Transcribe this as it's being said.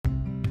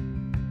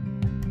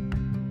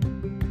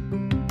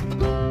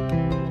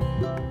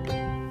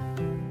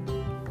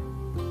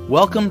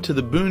Welcome to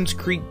the Boones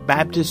Creek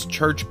Baptist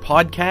Church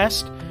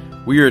podcast.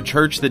 We are a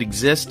church that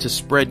exists to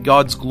spread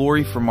God's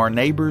glory from our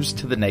neighbors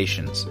to the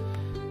nations.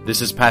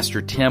 This is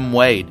Pastor Tim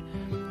Wade,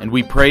 and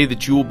we pray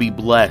that you will be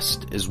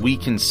blessed as we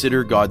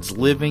consider God's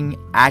living,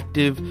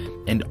 active,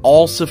 and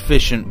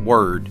all-sufficient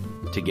Word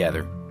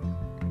together.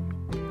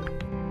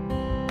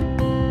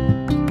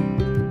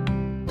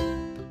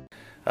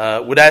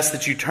 Would ask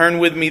that you turn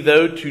with me,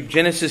 though, to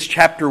Genesis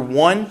chapter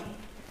 1.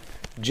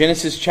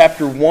 Genesis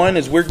chapter 1,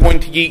 as we're going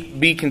to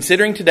be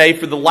considering today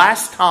for the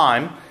last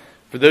time,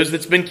 for those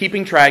that's been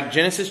keeping track,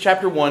 Genesis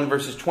chapter 1,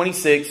 verses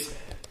 26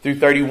 through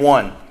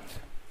 31.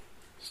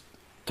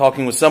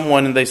 Talking with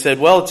someone, and they said,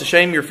 well, it's a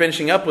shame you're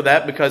finishing up with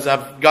that because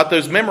I've got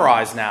those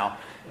memorized now.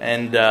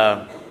 And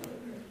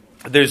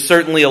there's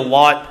certainly a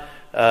lot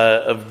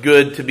of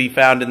good to be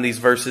found in these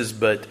verses,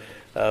 but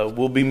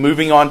we'll be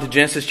moving on to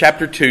Genesis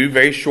chapter 2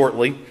 very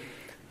shortly.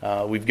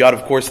 We've got,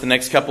 of course, the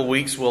next couple of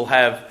weeks, we'll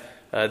have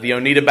the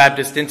Oneida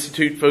Baptist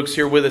Institute folks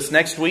here with us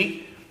next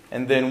week,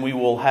 and then we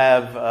will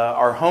have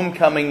our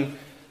homecoming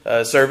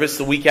service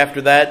the week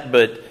after that.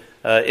 But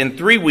in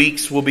 3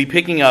 weeks, we'll be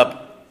picking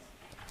up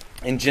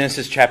in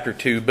Genesis chapter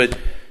 2. But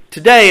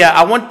today,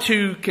 I want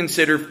to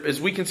consider, as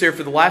we consider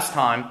for the last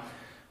time,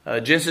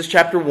 Genesis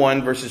chapter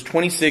 1, verses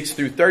 26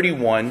 through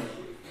 31,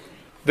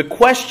 the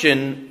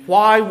question,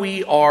 why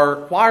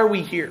are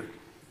we here?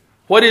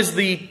 What is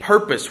the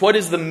purpose? What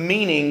is the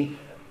meaning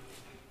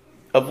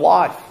of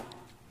life?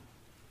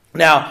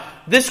 Now,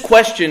 this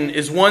question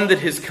is one that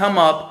has come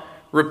up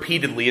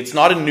repeatedly. It's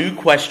not a new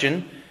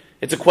question.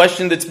 It's a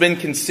question that's been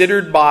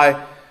considered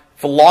by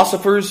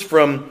philosophers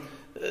from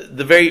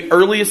the very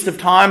earliest of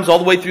times, all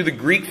the way through the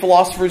Greek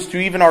philosophers to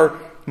even our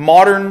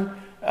modern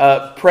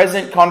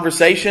present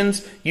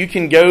conversations. You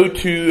can go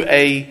to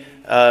a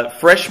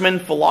freshman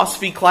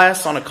philosophy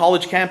class on a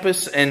college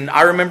campus, and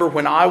I remember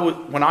when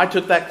I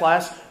took that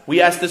class,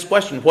 we asked this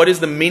question: what is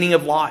the meaning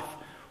of life?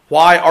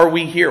 Why are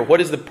we here? What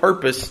is the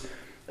purpose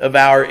of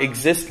our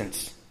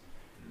existence?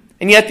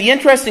 And yet the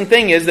interesting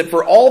thing is that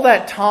for all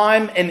that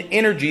time and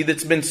energy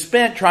that's been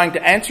spent trying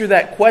to answer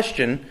that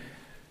question,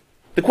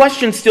 the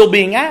question's still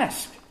being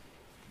asked,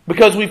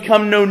 because we've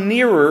come no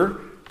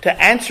nearer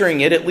to answering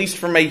it, at least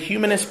from a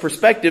humanist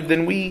perspective,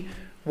 than we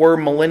were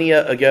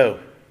millennia ago.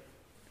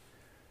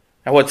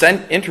 Now, what's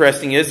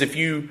interesting is if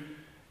you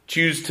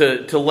choose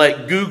to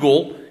let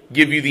Google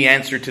give you the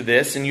answer to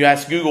this, and you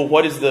ask Google,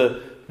 what is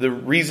the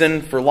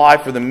reason for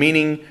life or the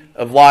meaning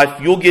of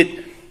life, you'll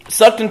get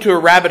sucked into a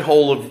rabbit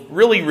hole of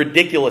really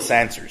ridiculous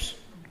answers.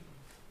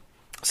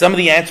 Some of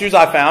the answers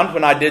I found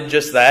when I did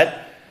just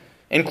that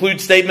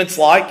include statements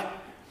like,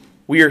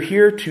 we are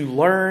here to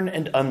learn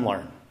and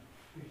unlearn.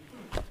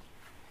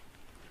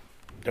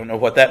 Don't know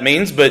what that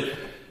means, but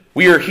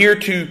we are here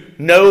to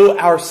know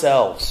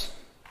ourselves.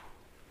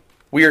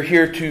 We are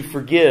here to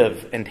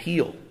forgive and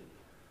heal.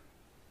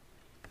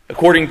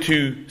 According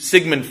to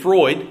Sigmund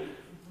Freud,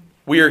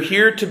 we are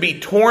here to be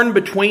torn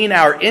between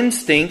our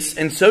instincts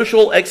and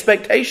social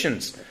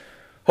expectations,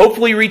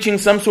 hopefully reaching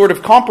some sort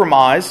of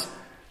compromise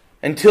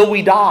until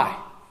we die.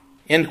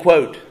 End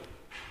quote.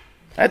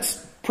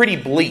 That's pretty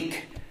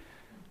bleak.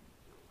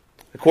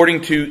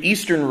 According to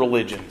Eastern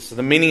religions,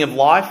 the meaning of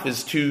life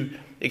is to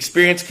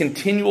experience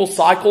continual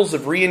cycles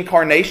of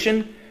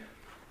reincarnation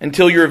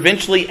until you're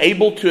eventually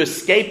able to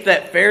escape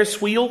that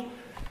Ferris wheel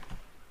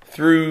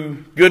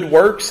through good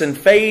works and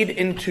fade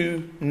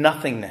into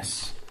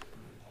nothingness.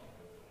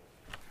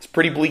 It's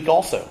pretty bleak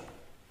also.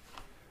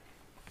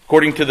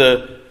 According to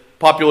the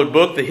popular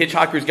book, The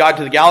Hitchhiker's Guide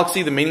to the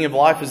Galaxy, the meaning of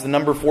life is the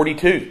number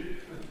 42.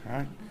 All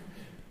right.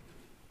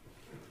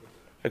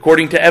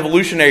 According to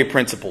evolutionary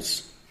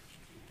principles,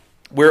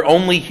 we're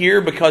only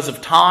here because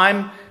of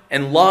time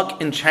and luck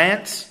and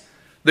chance.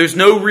 There's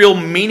no real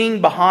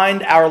meaning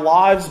behind our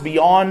lives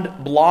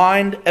beyond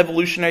blind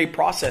evolutionary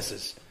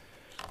processes.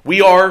 We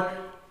are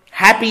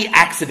happy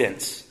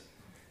accidents,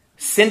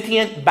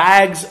 sentient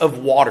bags of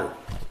water.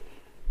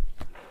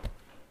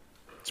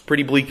 It's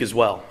pretty bleak as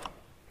well.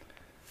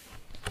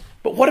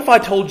 But what if I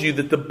told you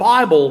that the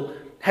Bible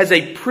has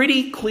a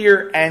pretty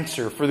clear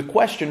answer for the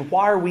question,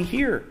 why are we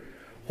here?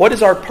 What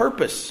is our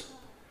purpose?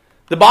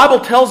 The Bible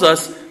tells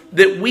us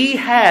that we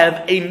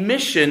have a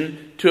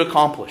mission to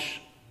accomplish.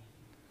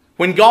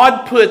 When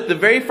God put the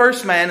very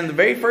first man and the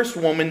very first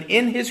woman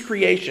in His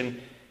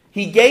creation,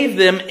 He gave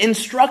them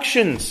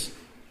instructions.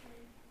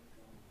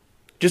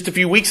 Just a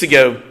few weeks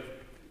ago,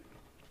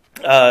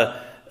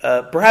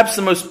 perhaps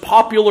the most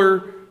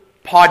popular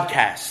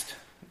podcast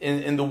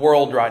in the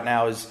world right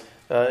now is,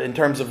 in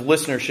terms of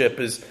listenership,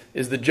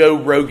 is the Joe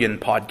Rogan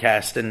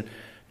podcast. And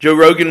Joe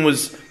Rogan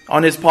was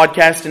on his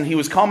podcast, and he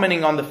was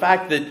commenting on the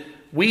fact that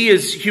we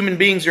as human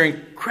beings are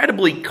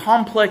incredibly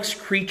complex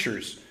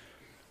creatures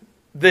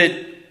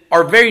that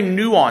are very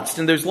nuanced,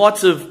 and there's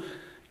lots of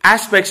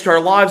aspects to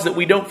our lives that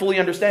we don't fully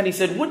understand. He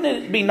said, wouldn't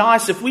it be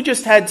nice if we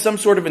just had some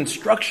sort of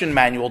instruction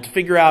manual to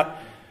figure out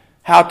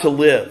how to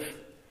live?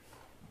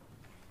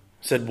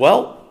 I said,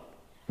 well,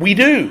 we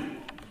do.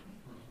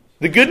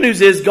 The good news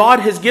is God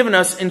has given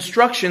us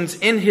instructions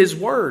in His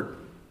Word.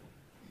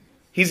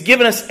 He's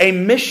given us a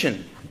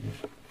mission.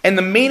 And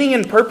the meaning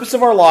and purpose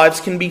of our lives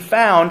can be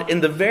found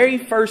in the very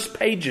first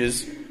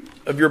pages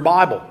of your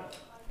Bible.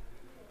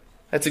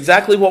 That's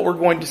exactly what we're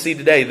going to see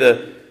today.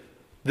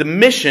 The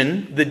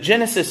mission, the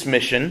Genesis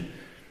mission,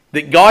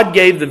 that God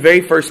gave the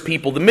very first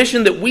people. The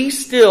mission that we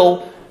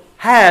still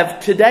have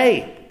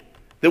today.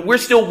 That we're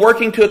still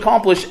working to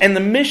accomplish. And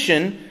the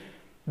mission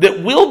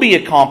that will be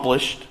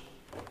accomplished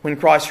when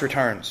Christ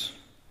returns.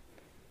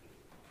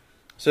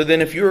 So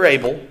then if you're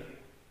able,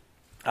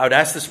 I would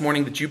ask this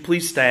morning that you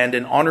please stand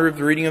in honor of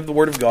the reading of the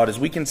Word of God as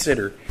we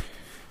consider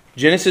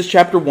Genesis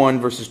chapter 1,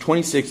 verses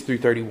 26 through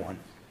 31.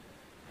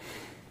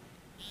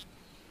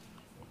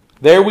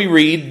 There we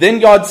read, "Then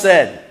God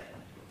said,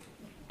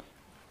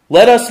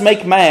 'Let us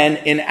make man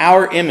in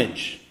our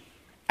image,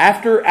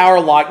 after our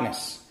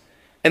likeness,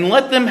 and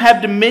let them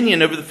have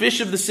dominion over the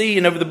fish of the sea,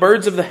 and over the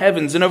birds of the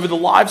heavens, and over the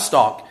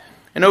livestock,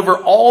 and over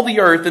all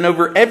the earth, and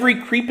over every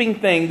creeping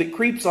thing that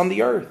creeps on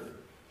the earth.'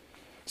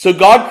 So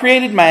God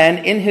created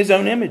man in His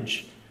own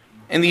image.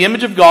 In the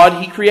image of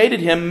God He created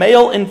him,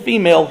 male and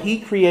female He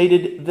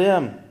created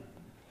them.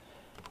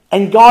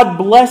 And God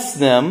blessed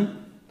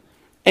them,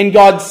 and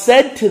God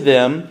said to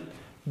them,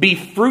 'Be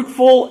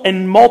fruitful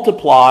and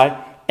multiply,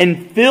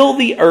 and fill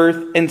the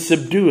earth and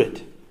subdue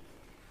it,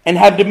 and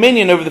have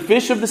dominion over the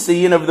fish of the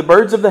sea, and over the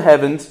birds of the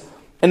heavens,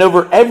 and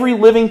over every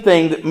living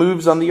thing that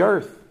moves on the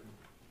earth.'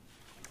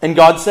 And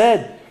God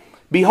said,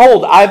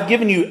 'Behold, I have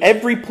given you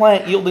every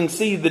plant yielding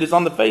seed that is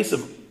on the face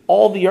of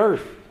all the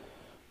earth,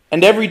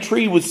 and every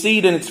tree with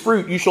seed in its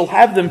fruit. You shall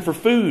have them for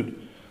food.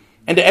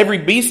 And to every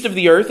beast of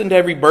the earth, and to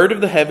every bird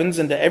of the heavens,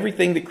 and to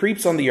everything that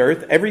creeps on the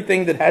earth,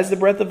 everything that has the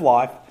breath of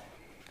life,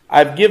 I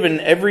have given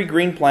every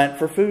green plant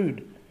for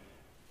food.'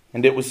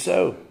 And it was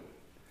so.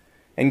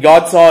 And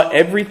God saw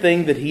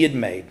everything that He had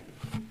made,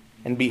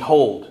 and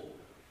behold,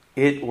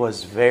 it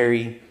was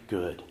very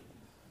good.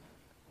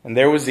 And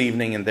there was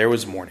evening, and there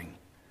was morning,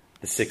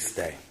 the sixth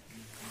day."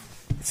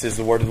 This is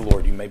the word of the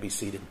Lord. You may be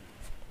seated.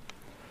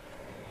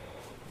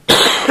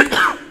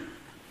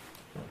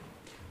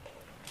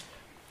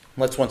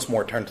 Let's once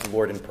more turn to the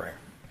Lord in prayer.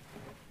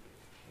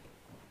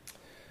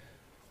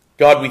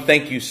 God, we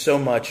thank You so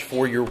much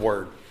for Your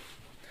word.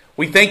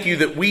 We thank You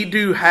that we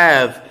do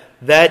have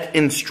that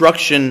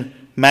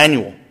instruction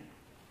manual.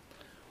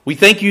 We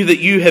thank You that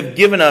You have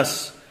given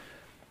us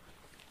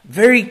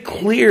very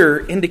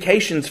clear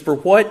indications for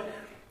what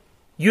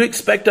You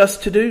expect us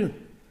to do.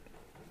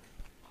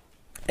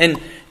 And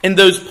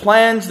those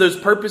plans, those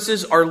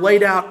purposes are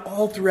laid out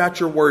all throughout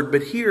Your word.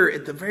 But here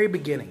at the very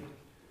beginning,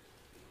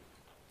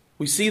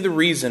 we see the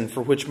reason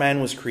for which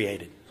man was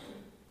created.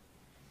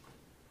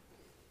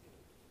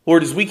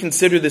 Lord, as we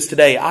consider this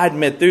today, I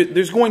admit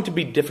there's going to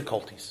be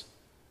difficulties.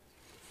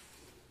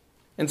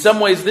 In some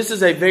ways, this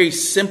is a very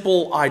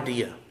simple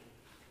idea.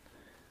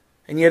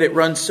 And yet it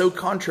runs so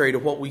contrary to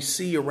what we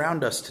see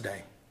around us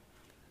today.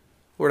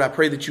 Lord, I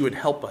pray that You would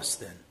help us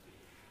then.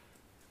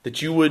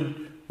 That You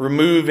would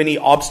remove any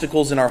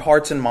obstacles in our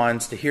hearts and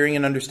minds to hearing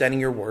and understanding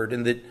Your word,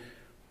 and that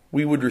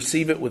we would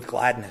receive it with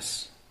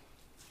gladness.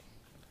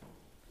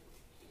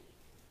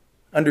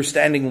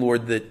 Understanding,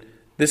 Lord, that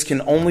this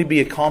can only be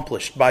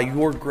accomplished by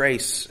Your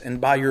grace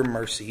and by Your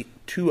mercy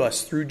to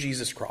us through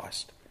Jesus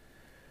Christ.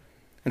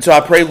 And so I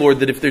pray, Lord,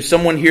 that if there's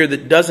someone here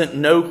that doesn't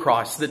know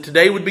Christ, that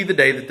today would be the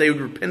day that they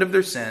would repent of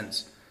their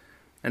sins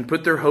and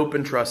put their hope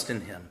and trust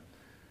in Him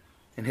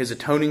and His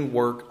atoning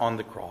work on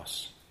the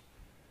cross.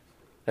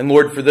 And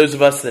Lord, for those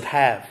of us that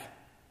have,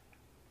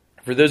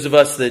 for those of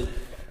us that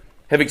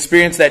have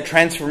experienced that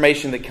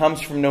transformation that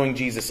comes from knowing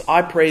Jesus,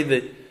 I pray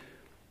that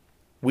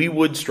we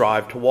would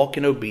strive to walk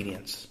in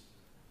obedience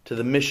to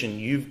the mission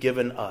You've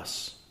given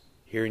us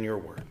here in Your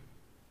word.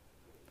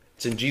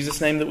 It's in Jesus'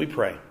 name that we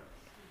pray.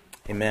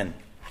 Amen.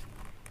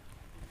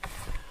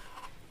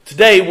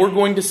 Today we're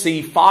going to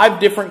see 5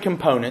 different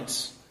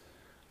components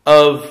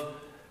of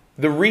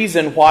the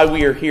reason why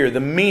we are here, the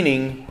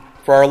meaning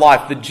for our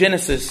life, the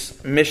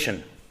Genesis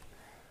mission.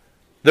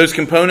 Those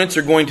components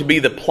are going to be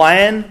the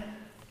plan,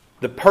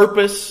 the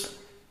purpose,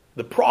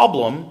 the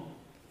problem,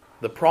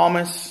 the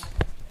promise,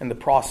 and the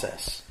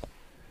process.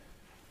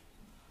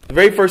 The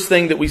very first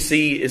thing that we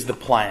see is the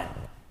plan.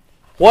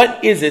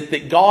 What is it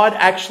that God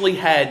actually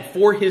had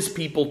for His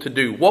people to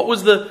do? What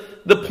was the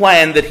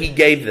plan that He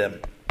gave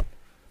them?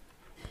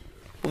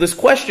 Well, this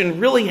question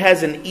really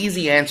has an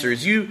easy answer.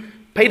 As you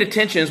paid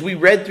attention, as we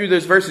read through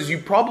those verses, you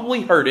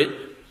probably heard it.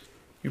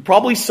 You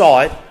probably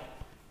saw it.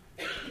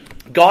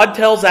 God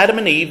tells Adam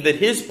and Eve that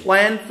His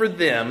plan for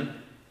them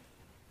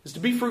is to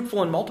be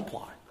fruitful and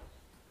multiply.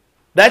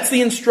 That's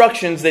the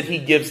instructions that He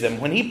gives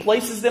them. When He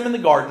places them in the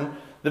garden,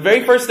 the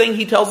very first thing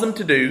He tells them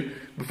to do,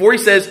 before He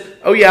says,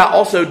 oh yeah,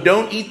 also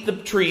don't eat the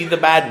tree, the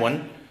bad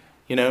one,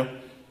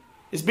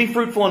 is be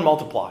fruitful and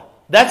multiply.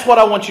 That's what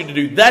I want you to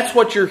do. That's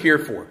what you're here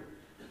for.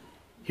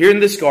 Here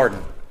in this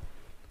garden,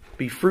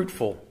 be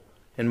fruitful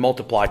and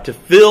multiply, to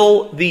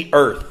fill the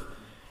earth,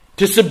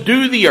 to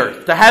subdue the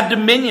earth, to have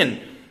dominion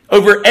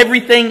over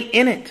everything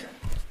in it.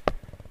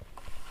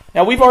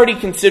 Now, we've already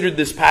considered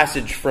this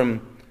passage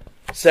from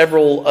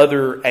several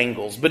other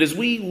angles. But as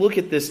we look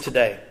at this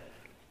today,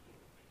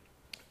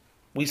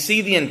 we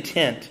see the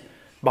intent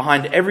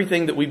behind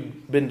everything that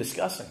we've been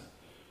discussing.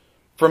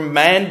 From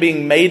man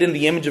being made in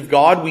the image of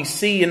God, we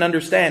see and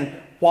understand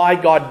why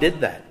God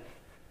did that.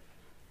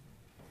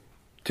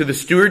 To the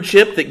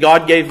stewardship that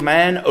God gave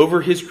man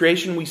over his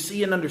creation, we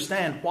see and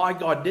understand why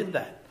God did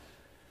that.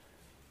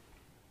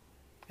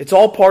 It's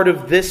all part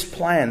of this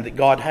plan that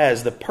God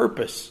has, the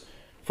purpose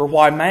for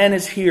why man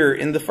is here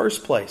in the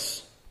first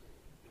place.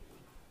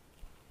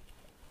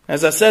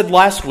 As I said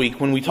last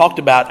week when we talked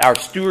about our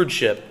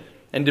stewardship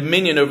and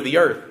dominion over the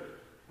earth,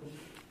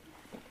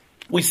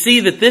 we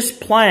see that this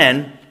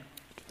plan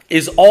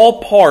is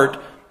all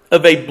part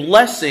of a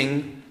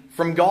blessing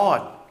from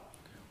God.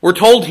 We're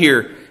told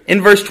here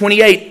in verse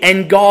 28,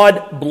 and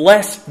God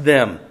blessed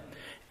them.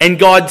 And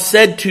God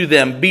said to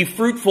them, be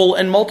fruitful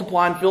and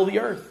multiply and fill the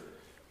earth.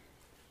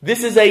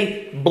 This is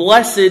a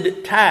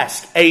blessed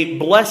task, a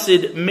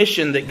blessed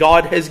mission that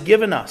God has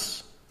given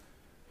us.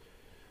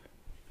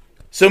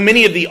 So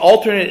many of the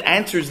alternate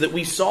answers that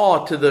we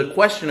saw to the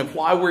question of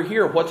why we're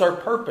here, what's our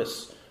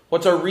purpose,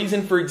 what's our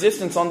reason for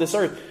existence on this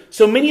earth,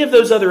 so many of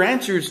those other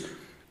answers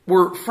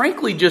were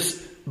frankly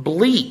just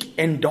bleak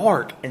and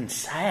dark and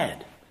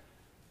sad.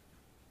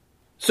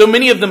 So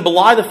many of them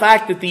belie the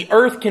fact that the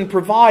earth can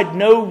provide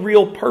no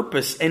real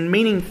purpose and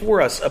meaning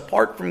for us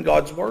apart from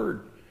God's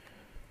Word.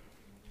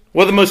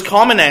 One of the most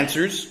common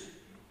answers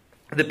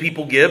that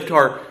people give to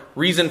our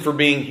reason for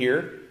being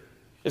here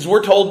is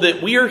we're told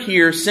that we are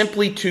here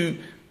simply to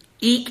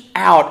eke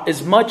out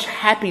as much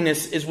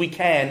happiness as we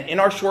can in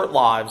our short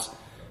lives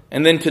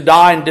and then to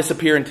die and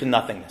disappear into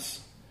nothingness.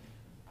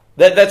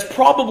 That's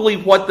probably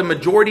what the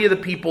majority of the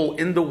people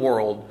in the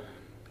world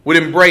would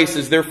embrace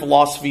as their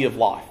philosophy of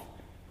life.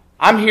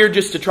 I'm here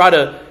just to try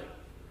to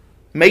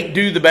make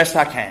do the best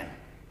I can.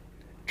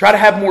 Try to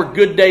have more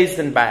good days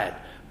than bad.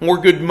 More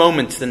good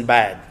moments than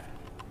bad.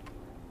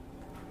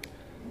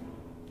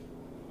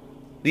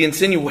 The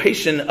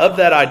insinuation of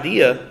that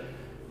idea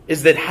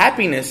is that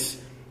happiness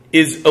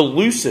is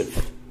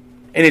elusive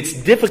and it's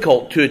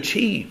difficult to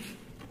achieve.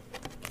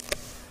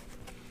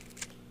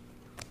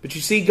 But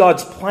you see,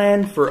 God's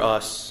plan for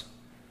us,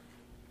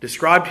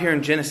 described here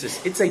in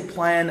Genesis, it's a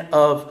plan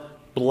of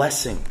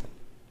blessing.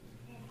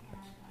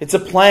 It's a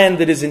plan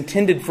that is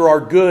intended for our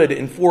good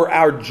and for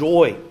our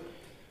joy.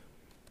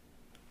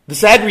 The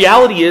sad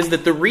reality is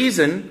that the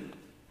reason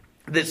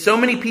that so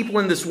many people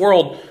in this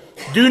world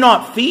do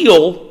not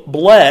feel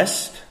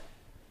blessed,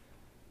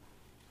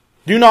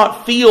 do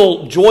not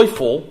feel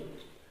joyful,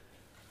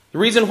 the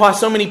reason why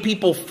so many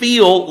people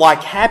feel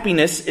like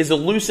happiness is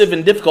elusive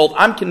and difficult,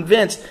 I'm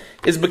convinced,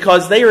 is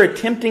because they are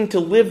attempting to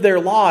live their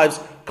lives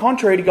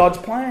contrary to God's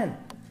plan.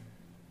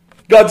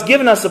 God's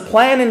given us a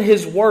plan in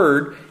His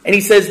Word, and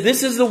He says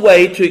this is the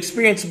way to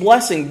experience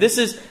blessing. This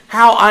is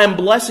how I am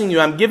blessing you.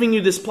 I'm giving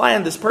you this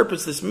plan, this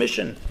purpose, this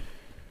mission.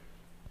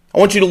 I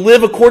want you to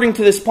live according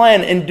to this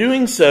plan, and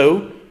doing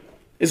so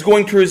is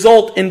going to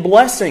result in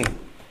blessing.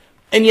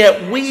 And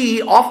yet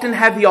we often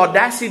have the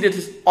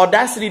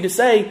audacity to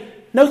say,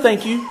 no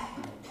thank you.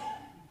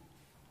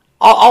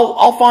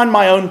 I'll find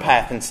my own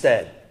path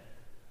instead.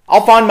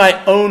 I'll find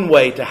my own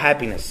way to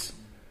happiness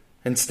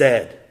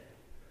instead.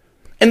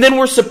 And then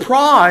we're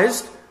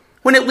surprised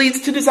when it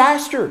leads to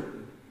disaster.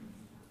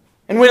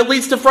 And when it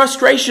leads to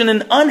frustration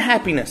and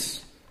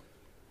unhappiness.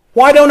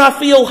 Why don't I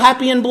feel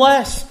happy and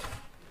blessed?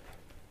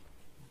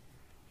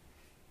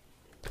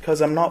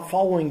 Because I'm not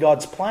following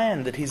God's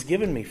plan that He's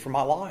given me for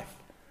my life.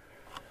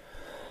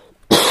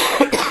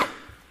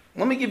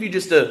 Let me give you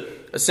just a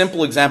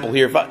simple example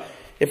here.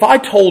 If I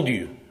told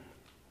you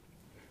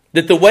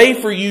that the way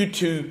for you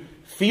to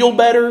feel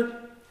better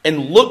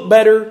and look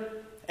better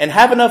and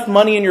have enough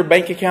money in your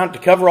bank account to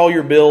cover all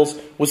your bills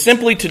was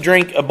simply to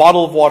drink a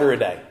bottle of water a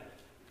day.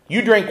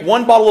 You drink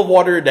one bottle of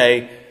water a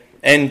day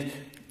and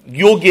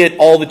you'll get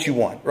all that you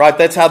want, right?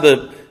 That's how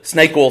the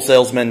snake oil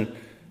salesmen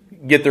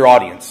get their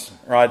audience,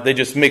 right? They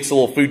just mix a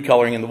little food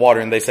coloring in the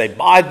water and they say,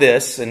 buy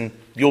this and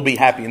you'll be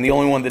happy. And the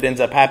only one that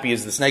ends up happy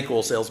is the snake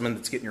oil salesman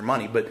that's getting your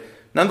money. But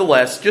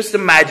nonetheless, just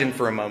imagine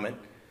for a moment,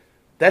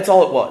 that's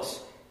all it was.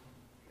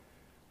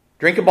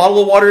 Drink a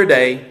bottle of water a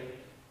day,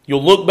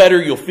 you'll look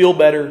better, you'll feel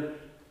better,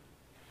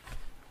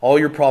 all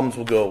your problems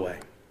will go away.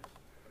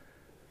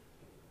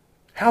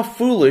 How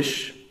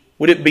foolish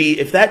would it be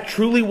if that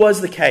truly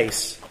was the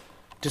case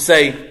to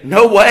say,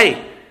 no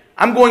way,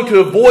 I'm going to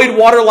avoid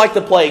water like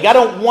the plague. I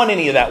don't want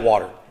any of that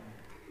water.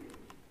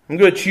 I'm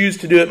going to choose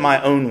to do it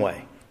my own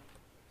way.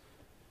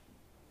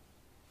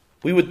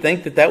 We would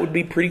think that that would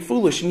be pretty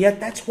foolish, and yet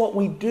that's what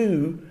we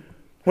do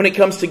when it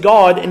comes to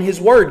God and His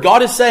Word.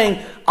 God is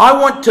saying, I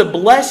want to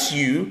bless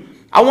you.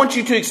 I want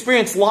you to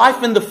experience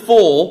life in the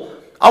full.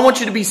 I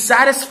want you to be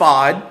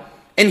satisfied,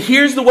 and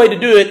here's the way to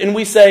do it. And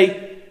we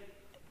say,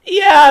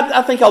 yeah,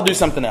 I think I'll do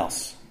something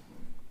else.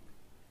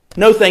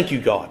 No, thank you,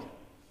 God.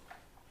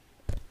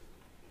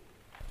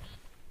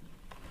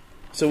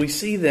 So we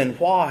see then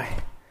why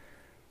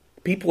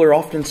people are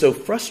often so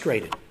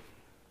frustrated.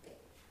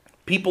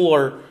 People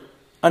are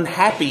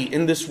unhappy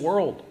in this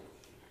world.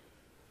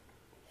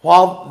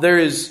 While there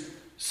is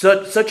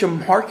such a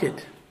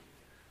market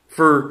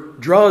for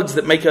drugs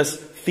that make us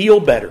feel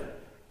better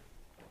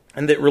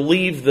and that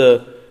relieve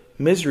the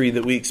misery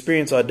that we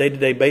experience on a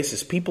day-to-day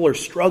basis, people are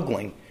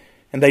struggling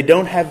and they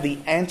don't have the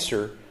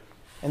answer.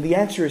 And the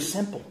answer is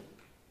simple.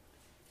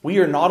 We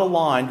are not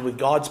aligned with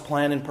God's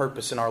plan and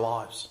purpose in our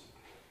lives.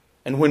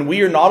 And when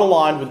we are not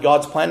aligned with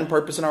God's plan and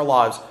purpose in our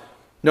lives,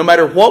 no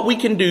matter what we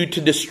can do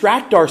to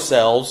distract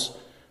ourselves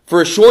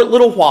for a short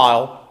little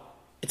while,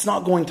 it's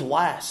not going to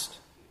last.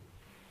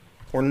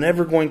 We're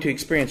never going to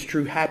experience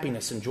true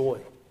happiness and joy.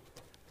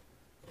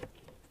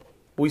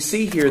 We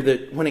see here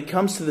that when it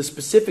comes to the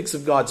specifics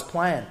of God's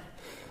plan,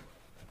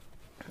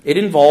 it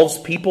involves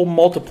people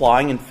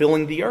multiplying and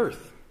filling the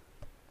earth.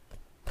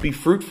 Be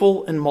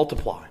fruitful and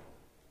multiply.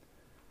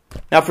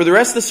 Now, for the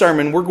rest of the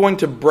sermon, we're going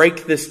to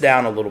break this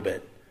down a little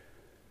bit.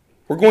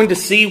 We're going to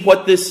see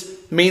what this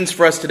means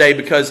for us today,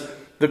 because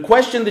the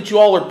question that you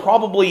all are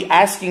probably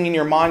asking in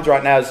your minds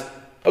right now is,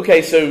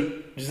 okay, so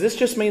does this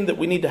just mean that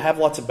we need to have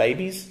lots of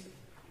babies?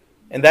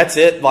 And that's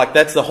it? Like,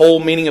 that's the whole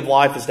meaning of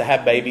life, is to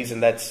have babies,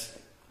 and that's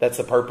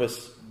the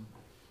purpose?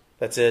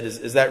 That's it?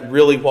 Is that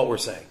really what we're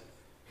saying?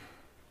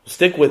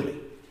 Stick with me,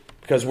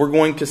 because we're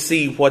going to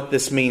see what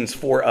this means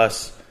for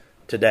us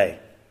today.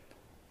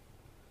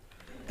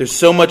 There's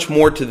so much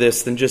more to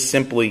this than just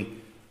simply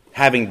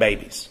having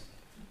babies.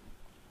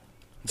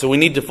 So we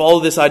need to follow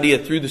this idea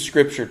through the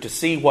Scripture to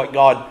see what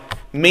God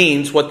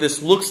means, what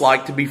this looks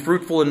like to be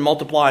fruitful and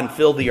multiply and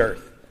fill the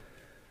earth.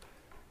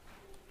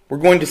 We're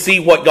going to see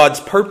what God's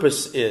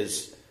purpose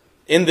is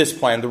in this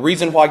plan, the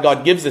reason why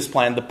God gives this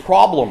plan, the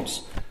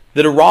problems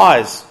that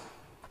arise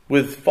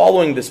with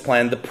following this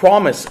plan, the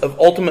promise of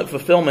ultimate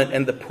fulfillment,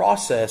 and the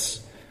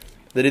process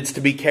that it's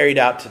to be carried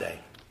out today.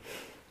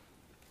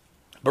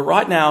 But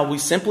right now, we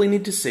simply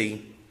need to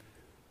see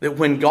that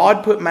when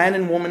God put man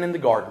and woman in the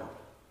garden,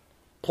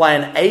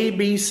 plan A,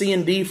 B, C,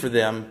 and D for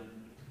them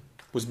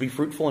was be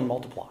fruitful and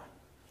multiply.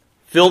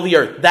 Fill the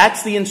earth.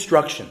 That's the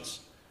instructions.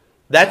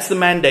 That's the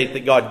mandate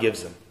that God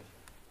gives them.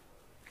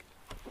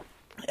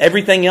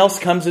 Everything else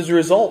comes as a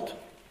result.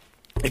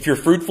 If you're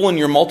fruitful and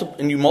you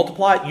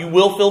multiply, you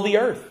will fill the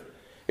earth.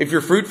 If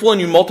you're fruitful and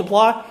you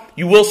multiply,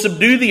 you will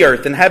subdue the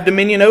earth and have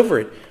dominion over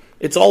it.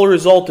 It's all a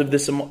result of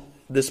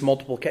this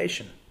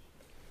multiplication.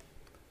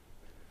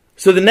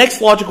 So the next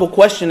logical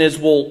question is,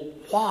 well,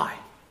 why?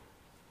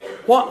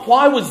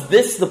 Why was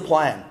this the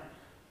plan?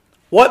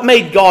 What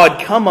made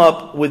God come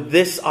up with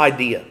this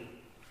idea?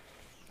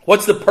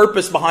 What's the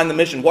purpose behind the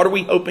mission? What are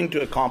we hoping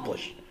to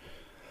accomplish?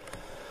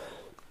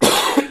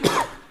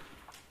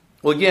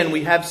 Well, again,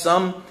 we have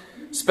some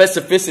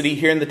specificity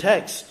here in the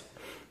text.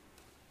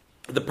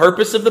 The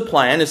purpose of the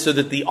plan is so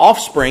that the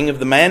offspring of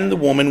the man and the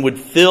woman would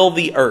fill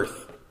the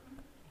earth.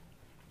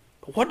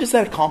 But what does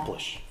that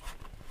accomplish?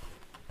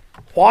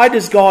 Why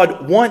does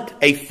God want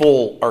a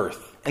full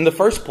earth in the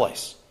first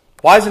place?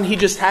 Why isn't He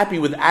just happy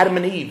with Adam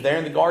and Eve there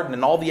in the garden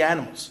and all the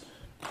animals?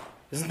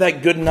 Isn't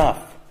that good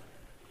enough?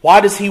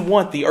 Why does He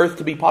want the earth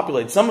to be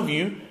populated? Some of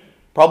you,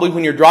 probably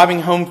when you're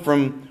driving home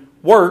from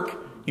work,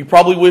 you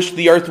probably wish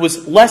the earth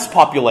was less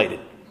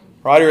populated,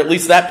 right? Or at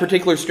least that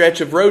particular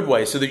stretch of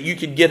roadway so that you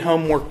could get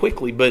home more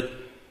quickly. But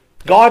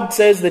God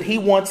says that He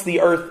wants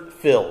the earth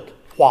filled.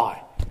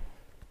 Why?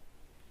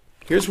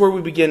 Here's where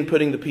we begin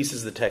putting the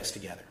pieces of the text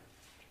together.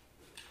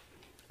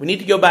 We need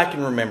to go back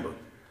and remember.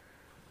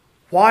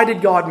 Why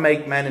did God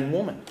make man and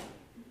woman?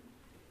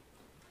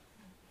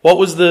 What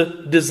was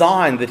the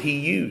design that He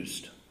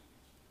used?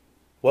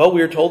 Well,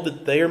 we are told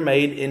that they are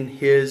made in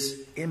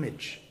His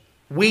image.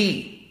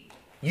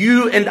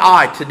 You and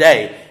I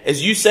today,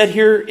 as you sit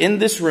here in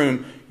this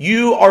room,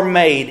 you are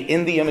made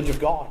in the image of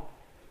God.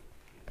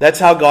 That's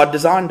how God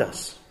designed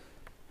us.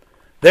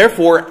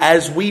 Therefore,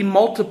 as we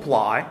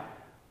multiply,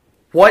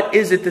 what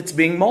is it that's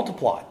being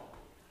multiplied?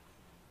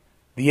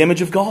 The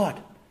image of God.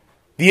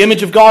 The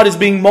image of God is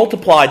being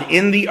multiplied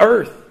in the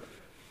earth.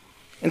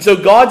 And so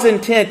God's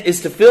intent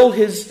is to fill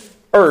His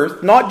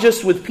earth, not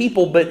just with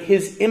people, but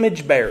His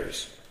image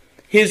bearers,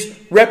 His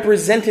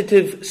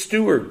representative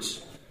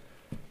stewards.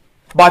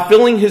 By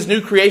filling His new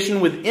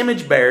creation with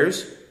image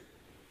bearers,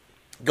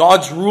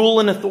 God's rule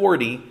and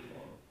authority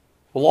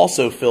will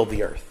also fill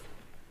the earth.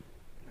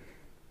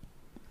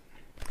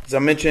 As I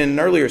mentioned in an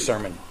earlier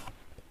sermon,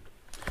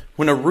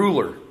 when a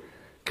ruler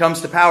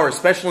comes to power,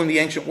 especially in the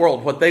ancient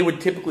world, what they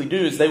would typically do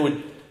is they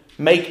would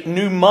make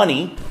new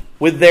money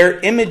with their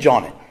image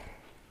on it.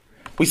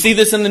 We see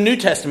this in the New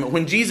Testament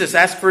when Jesus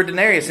asked for a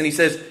denarius and He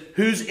says,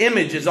 whose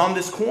image is on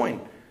this coin?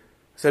 He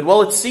said,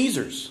 well, it's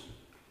Caesar's.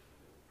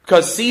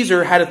 Because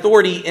Caesar had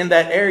authority in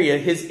that area,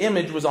 his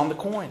image was on the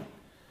coin.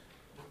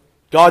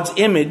 God's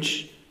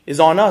image is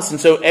on us. And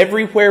so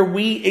everywhere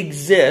we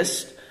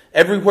exist,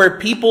 everywhere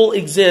people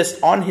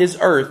exist on His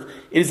earth,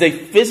 it is a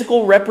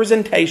physical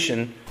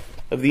representation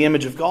of the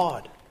image of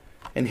God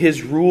and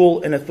His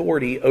rule and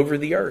authority over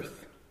the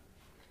earth.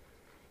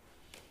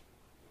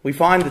 We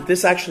find that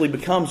this actually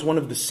becomes one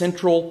of the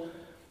central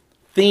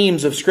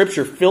themes of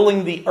Scripture,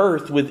 filling the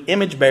earth with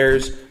image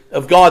bearers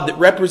of God that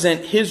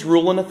represent His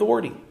rule and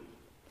authority.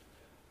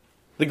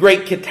 The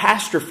great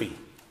catastrophe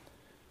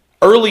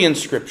early in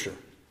Scripture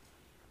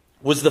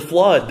was the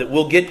flood that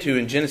we'll get to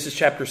in Genesis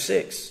chapter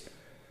 6.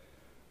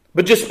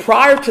 But just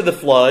prior to the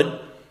flood,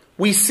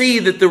 we see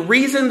that the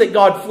reason that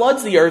God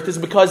floods the earth is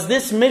because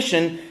this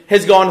mission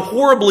has gone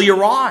horribly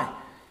awry.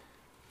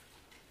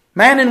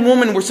 Man and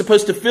woman were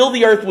supposed to fill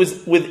the earth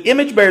with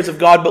image bearers of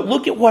God, but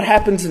look at what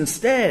happens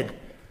instead.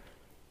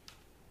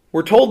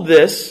 We're told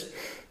this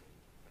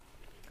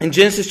in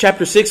Genesis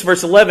chapter 6,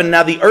 verse 11.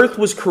 Now the earth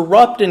was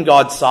corrupt in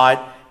God's sight,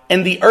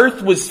 and the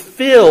earth was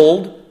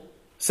filled,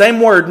 same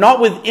word,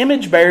 not with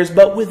image bearers,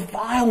 but with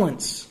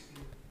violence,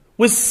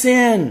 with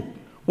sin,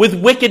 with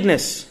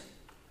wickedness.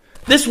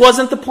 This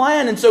wasn't the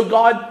plan, and so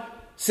God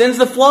sends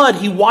the flood.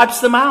 He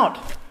wipes them out.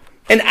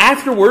 And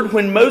afterward,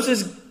 when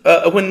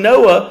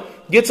Noah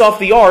gets off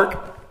the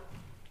ark,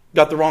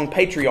 got the wrong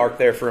patriarch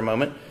there for a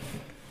moment.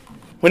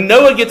 When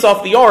Noah gets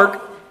off the ark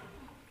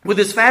with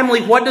his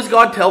family, what does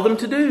God tell them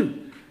to do?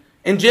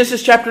 In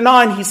Genesis chapter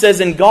 9, he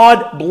says, "And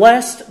God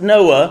blessed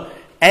Noah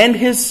and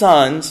his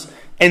sons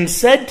and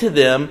said to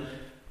them,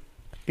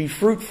 'Be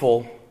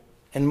fruitful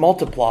and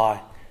multiply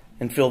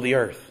and fill the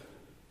earth.'"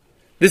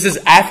 This is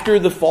after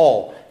the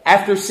fall,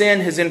 after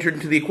sin has entered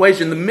into the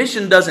equation. The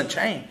mission doesn't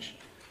change.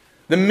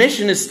 The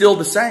mission is still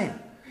the same.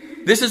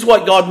 This is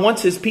what God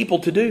wants His people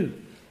to do.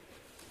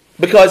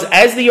 Because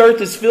as the earth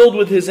is filled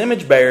with His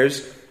image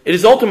bearers, it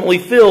is ultimately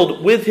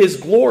filled with His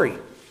glory.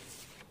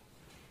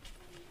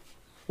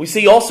 We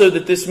see also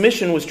that this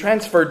mission was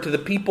transferred to the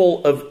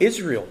people of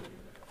Israel.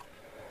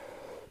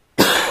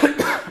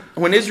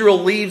 When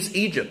Israel leaves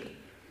Egypt,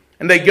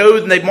 and they go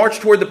and they march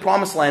toward the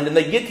promised land, and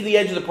they get to the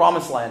edge of the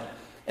promised land,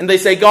 and they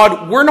say,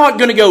 "God, we're not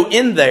going to go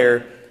in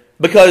there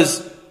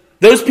because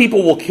those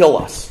people will kill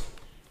us.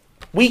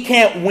 We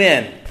can't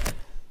win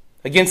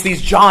against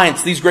these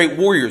giants, these great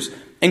warriors."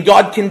 And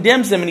God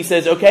condemns them and He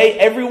says, "Okay,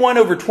 everyone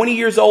over 20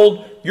 years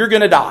old, you're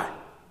going to die."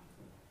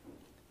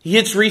 He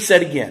hits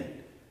reset again.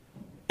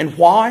 And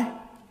why?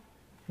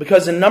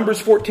 Because in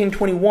Numbers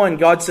 14:21,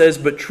 God says,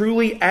 "But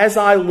truly as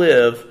I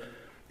live,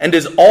 and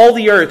as all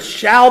the earth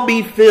shall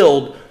be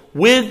filled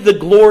with the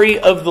glory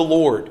of the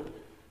Lord."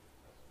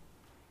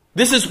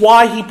 This is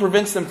why He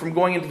prevents them from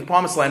going into the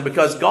promised land,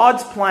 because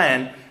God's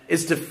plan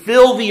is to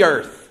fill the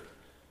earth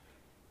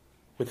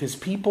with His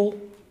people,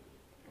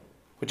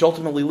 which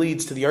ultimately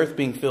leads to the earth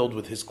being filled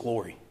with His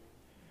glory.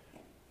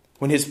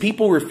 When His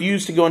people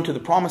refused to go into the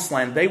promised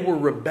land, they were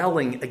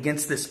rebelling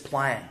against this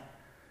plan.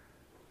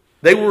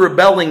 They were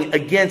rebelling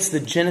against the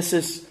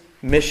Genesis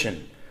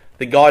mission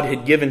that God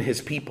had given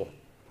His people.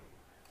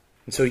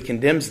 And so He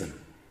condemns them.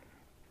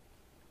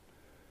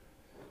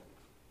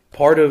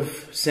 Part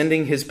of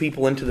sending His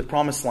people into the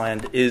promised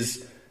land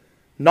is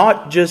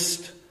not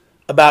just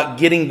about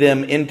getting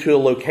them into a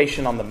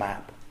location on the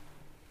map.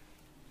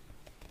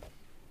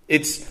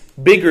 It's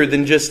bigger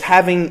than just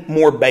having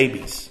more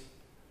babies.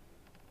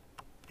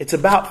 It's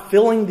about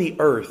filling the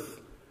earth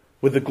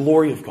with the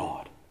glory of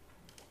God.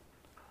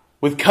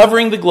 With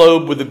covering the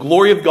globe with the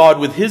glory of God,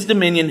 with His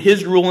dominion,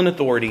 His rule and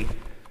authority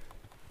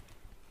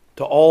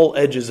to all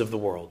edges of the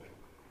world.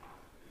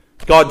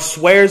 God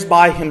swears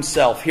by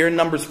Himself, here in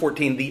Numbers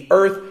 14, the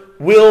earth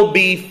will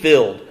be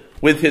filled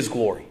with His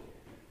glory.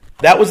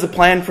 That was the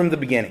plan from the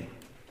beginning.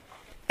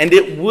 And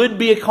it would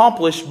be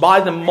accomplished by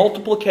the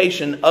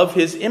multiplication of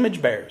His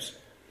image bearers.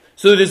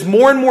 So that as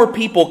more and more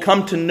people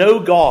come to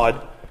know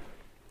God,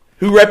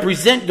 who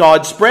represent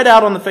God spread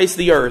out on the face of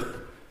the earth,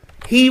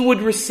 He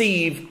would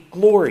receive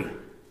glory.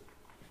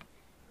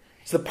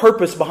 It's the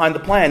purpose behind the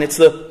plan. It's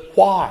the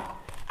why.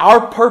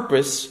 Our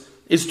purpose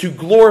is to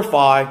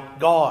glorify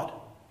God.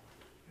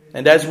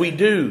 And as we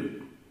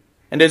do,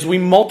 and as we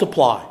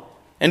multiply,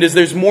 and as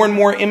there's more and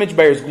more image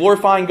bearers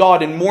glorifying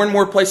God in more and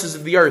more places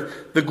of the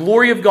earth, the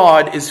glory of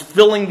God is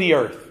filling the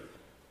earth.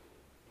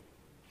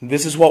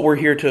 This is what we're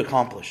here to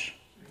accomplish.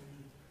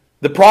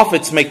 The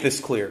prophets make this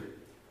clear.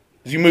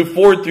 As you move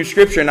forward through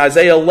Scripture in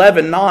Isaiah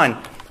 11:9,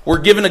 we're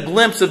given a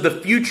glimpse of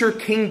the future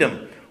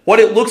kingdom.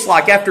 What it looks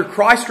like after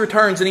Christ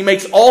returns and He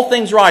makes all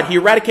things right. He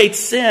eradicates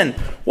sin.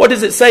 What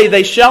does it say?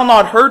 "They shall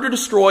not hurt or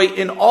destroy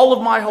in all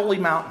of my holy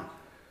mountain."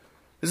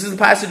 This is the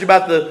passage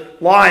about the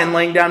lion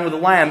laying down with the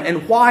lamb.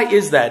 And why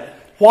is that?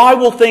 Why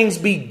will things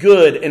be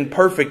good and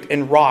perfect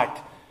and right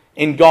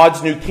in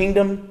God's new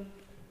kingdom?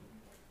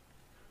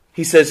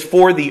 He says,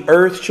 "For the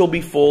earth shall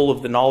be full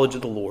of the knowledge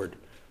of the Lord,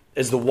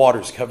 as the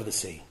waters cover the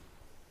sea."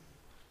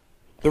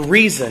 The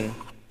reason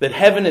that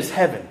heaven is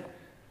heaven,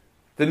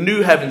 the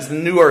new heavens, the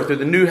new earth, or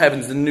the new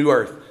heavens, the new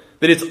earth,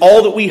 that it's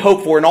all that we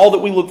hope for and all that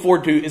we look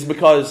forward to, is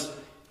because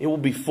it will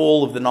be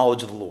full of the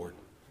knowledge of the Lord.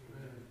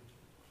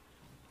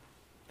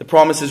 The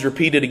promise is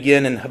repeated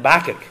again in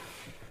Habakkuk.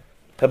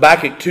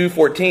 Habakkuk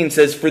 2:14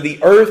 says, "For the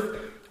earth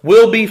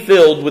will be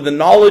filled with the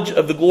knowledge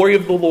of the glory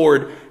of the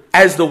Lord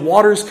as the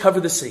waters cover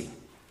the sea."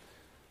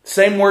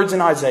 Same words in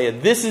Isaiah.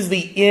 This is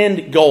the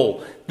end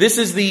goal. This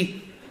is the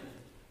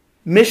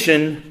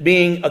mission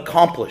being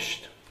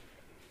accomplished.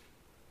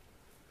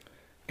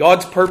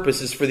 God's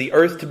purpose is for the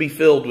earth to be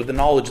filled with the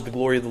knowledge of the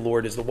glory of the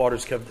Lord as the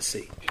waters cover the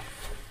sea.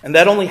 And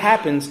that only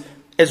happens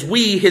as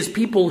we, His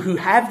people who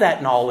have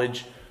that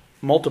knowledge,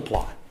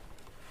 multiply.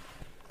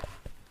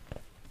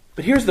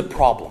 But here's the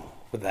problem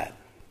with that.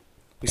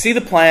 We see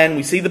the plan,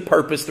 we see the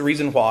purpose, the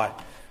reason why.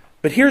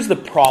 But here's the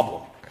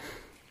problem.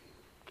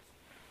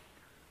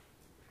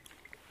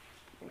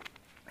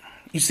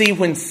 You see,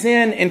 when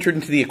sin entered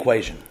into the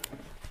equation,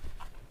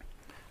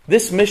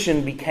 this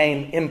mission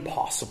became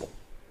impossible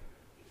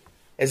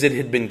as it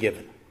had been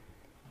given.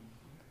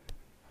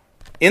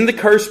 In the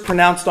curse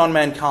pronounced on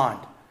mankind,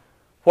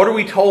 what are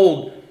we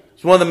told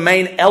is one of the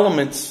main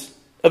elements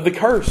of the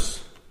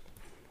curse?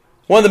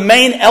 One of the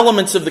main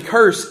elements of the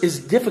curse is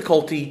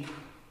difficulty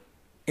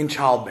in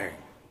childbearing.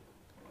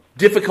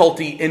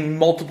 Difficulty in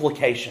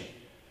multiplication.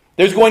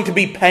 There's going to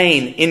be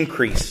pain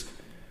increased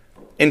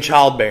in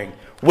childbearing.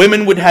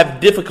 Women would have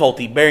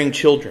difficulty bearing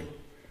children.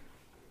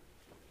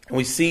 And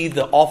we see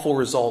the awful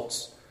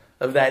results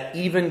of that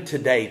even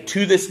today.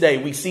 To this day,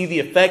 we see the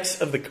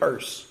effects of the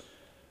curse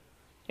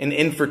in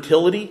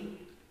infertility,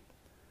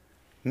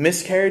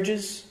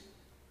 miscarriages,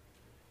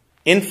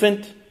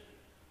 infant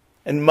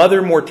and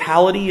mother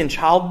mortality in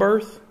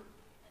childbirth.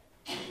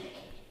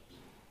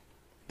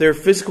 There are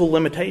physical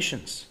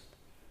limitations.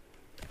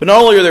 But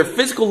not only are there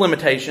physical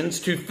limitations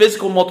to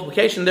physical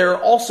multiplication, there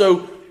are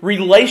also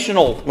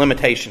relational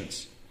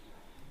limitations.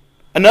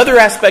 Another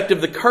aspect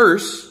of the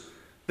curse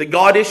that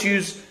God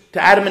issues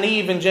to Adam and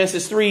Eve in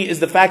Genesis 3 is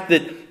the fact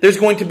that there's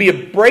going to be a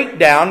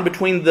breakdown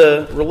between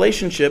the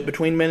relationship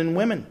between men and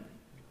women.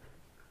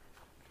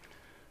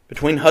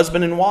 Between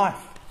husband and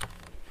wife.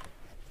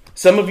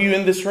 Some of you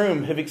in this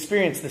room have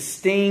experienced the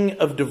sting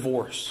of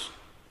divorce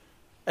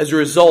as a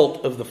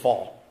result of the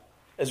fall,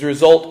 as a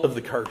result of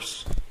the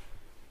curse.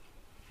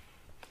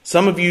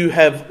 Some of you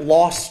have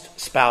lost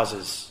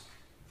spouses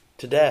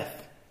to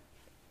death.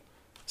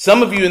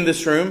 Some of you in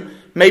this room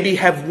maybe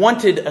have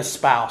wanted a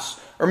spouse,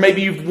 or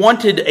maybe you've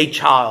wanted a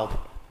child,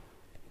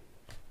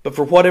 but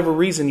for whatever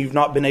reason you've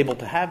not been able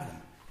to have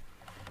them.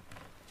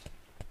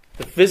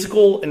 The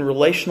physical and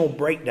relational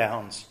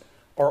breakdowns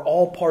are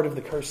all part of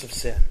the curse of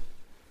sin.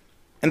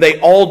 And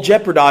they all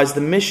jeopardize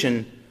the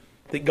mission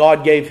that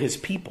God gave His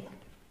people.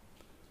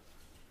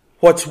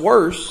 What's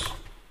worse,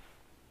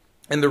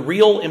 and the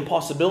real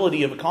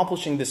impossibility of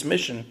accomplishing this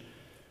mission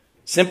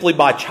simply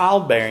by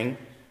childbearing,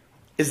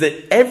 is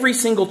that every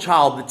single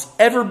child that's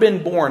ever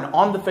been born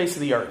on the face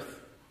of the earth,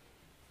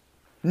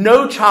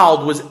 no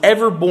child was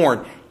ever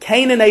born.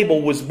 Cain and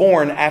Abel was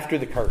born after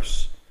the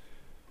curse.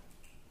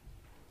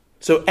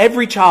 So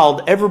every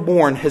child ever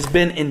born has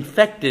been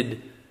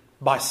infected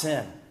by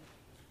sin.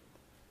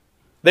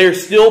 They are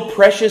still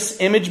precious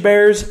image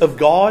bearers of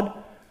God,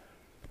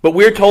 but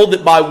we're told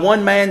that by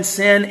one man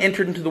sin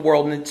entered into the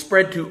world and it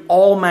spread to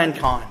all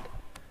mankind.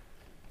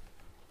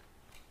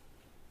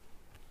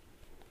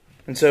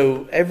 And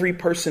so every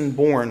person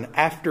born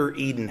after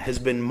Eden has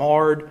been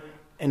marred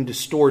and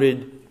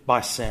distorted by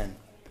sin.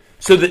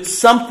 So that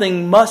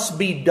something must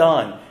be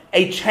done.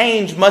 A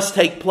change must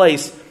take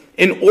place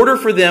in order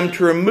for them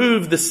to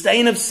remove the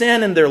stain of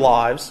sin in their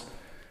lives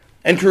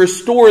and to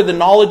restore the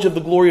knowledge of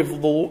the glory of the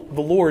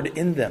Lord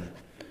in them.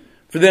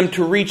 For them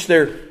to reach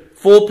their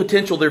full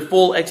potential, their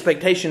full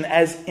expectation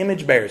as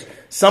image bearers.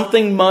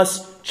 Something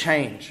must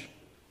change.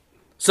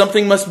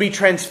 Something must be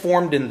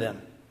transformed in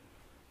them.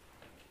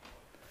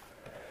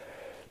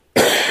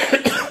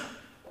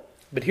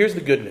 But here's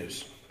the good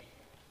news.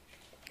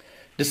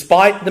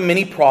 Despite the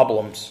many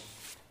problems,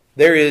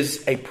 there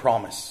is a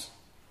promise.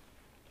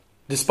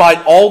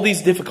 Despite all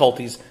these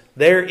difficulties,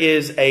 there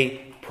is a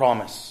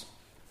promise.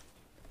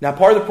 Now,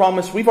 part of the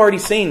promise we've already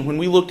seen when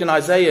we looked in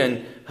Isaiah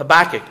and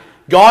Habakkuk.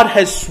 God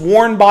has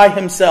sworn by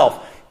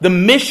Himself, the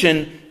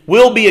mission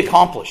will be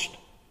accomplished.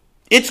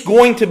 It's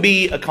going to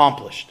be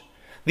accomplished.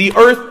 The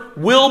earth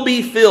will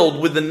be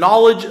filled with the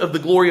knowledge of the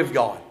glory of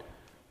God.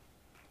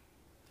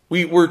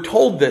 We were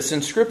told this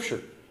in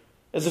Scripture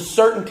as a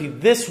certainty.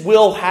 This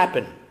will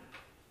happen.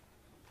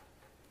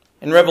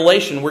 In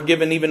Revelation, we're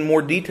given even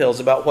more details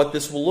about what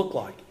this will look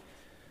like.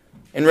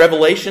 In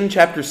Revelation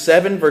chapter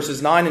 7,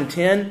 verses 9 and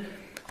 10,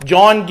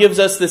 John gives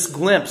us this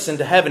glimpse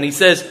into heaven. He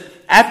says,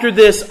 "After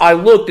this I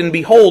looked, and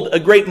behold, a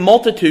great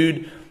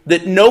multitude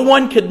that no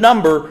one could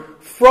number,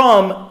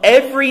 from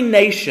every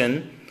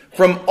nation,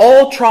 from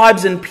all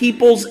tribes and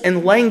peoples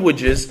and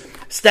languages,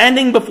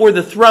 standing before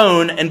the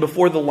throne and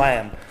before the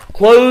Lamb,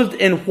 clothed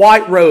in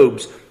white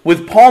robes,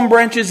 with palm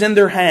branches in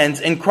their hands,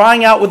 and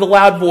crying out with a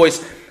loud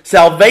voice,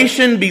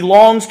 'Salvation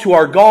belongs to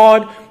our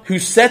God, who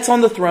sits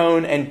on the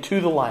throne, and to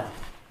the Lamb.'"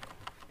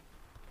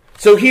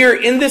 So here,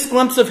 in this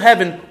glimpse of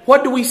heaven,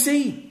 what do we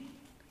see?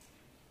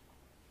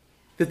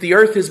 That the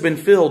earth has been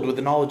filled with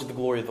the knowledge of the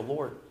glory of the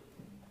Lord.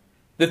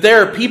 That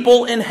there are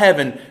people in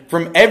heaven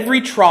from every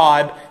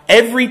tribe,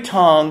 every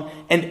tongue,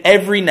 and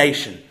every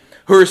nation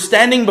who are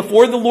standing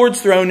before the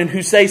Lord's throne and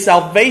who say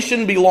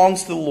salvation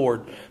belongs to the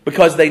Lord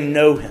because they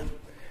know Him.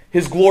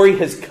 His glory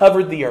has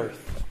covered the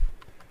earth.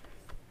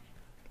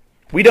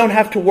 We don't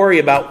have to worry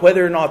about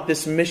whether or not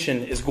this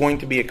mission is going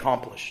to be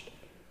accomplished.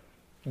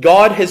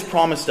 God has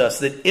promised us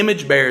that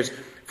image bearers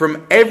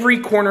from every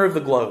corner of the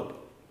globe,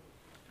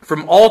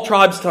 from all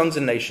tribes, tongues,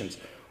 and nations,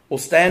 will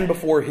stand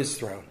before His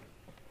throne.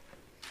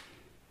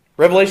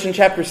 Revelation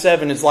chapter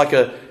 7 is like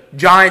a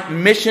giant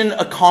mission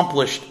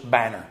accomplished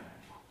banner.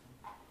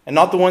 And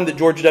not the one that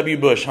George W.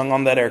 Bush hung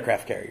on that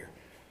aircraft carrier.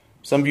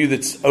 Some of you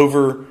that's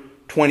over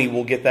 20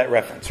 will get that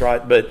reference,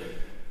 right? But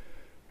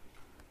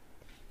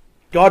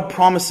God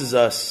promises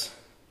us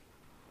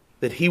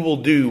that He will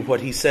do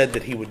what He said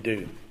that He would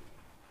do.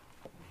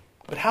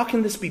 But how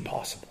can this be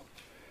possible?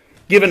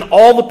 Given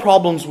all the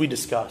problems we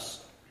discussed.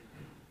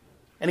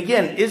 And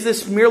again, is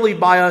this merely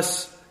by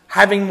us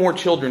having more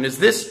children? Is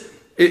this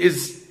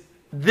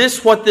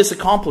what this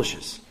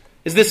accomplishes?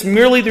 Is this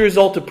merely the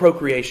result of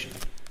procreation?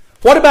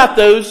 What about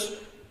those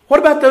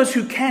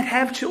who can't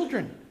have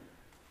children?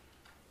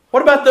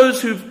 What about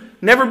those who've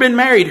never been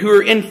married, who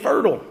are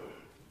infertile?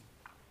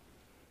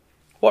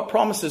 What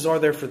promises are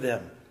there for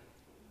them?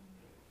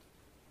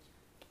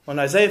 In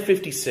Isaiah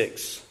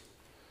 56,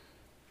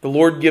 the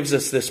Lord gives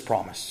us this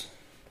promise.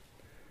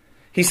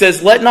 He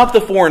says, "Let not the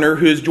foreigner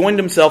who has joined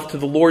himself to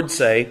the Lord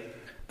say,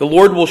 'The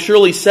Lord will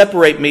surely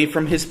separate me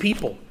from His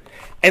people.'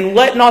 And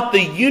let not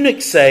the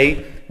eunuch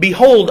say,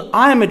 'Behold,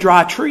 I am a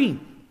dry tree.'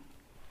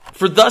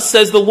 For thus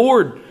says the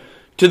Lord,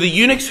 to the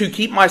eunuchs who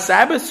keep my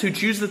Sabbaths, who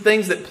choose the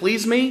things that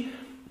please me,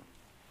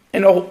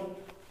 and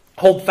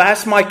hold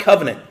fast my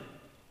covenant,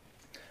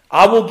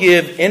 I will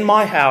give in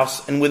my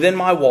house and within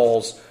my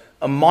walls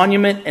a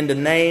monument and a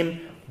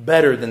name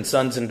better than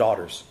sons and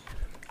daughters.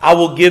 I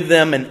will give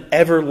them an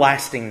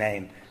everlasting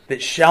name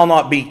that shall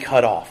not be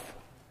cut off."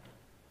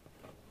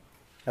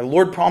 Now, the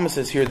Lord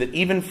promises here that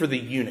even for the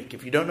eunuch,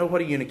 if you don't know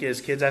what a eunuch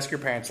is, kids, ask your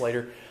parents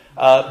later.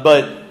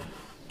 But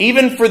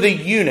even for the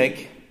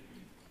eunuch,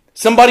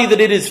 somebody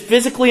that it is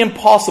physically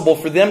impossible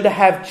for them to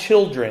have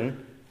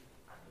children,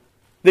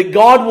 that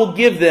God will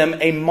give them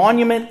a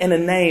monument and a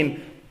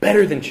name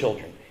better than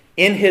children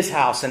in His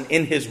house and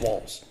in His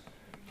walls.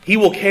 He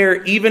will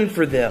care even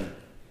for them.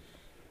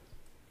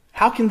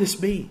 How can this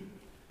be?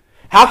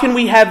 How can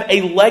we have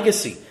a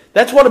legacy?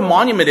 That's what a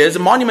monument is. A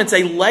monument's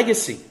a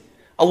legacy,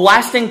 a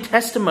lasting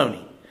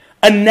testimony,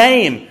 a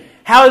name.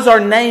 How is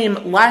our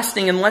name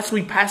lasting unless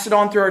we pass it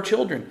on through our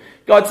children?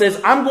 God says,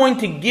 I'm going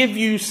to give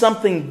you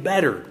something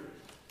better.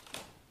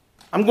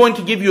 I'm going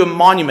to give you a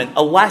monument,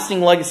 a lasting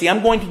legacy.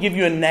 I'm going to give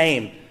you a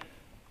name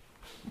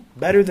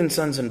better than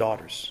sons and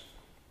daughters.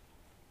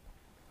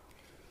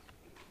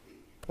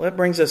 Well, that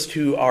brings us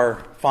to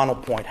our final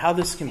point. How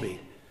this can be.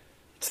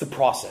 It's the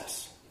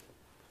process.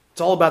 It's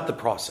all about the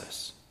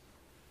process.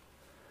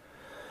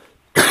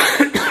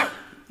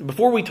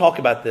 Before we talk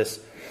about this,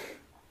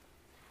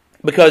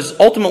 because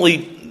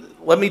ultimately,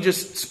 let me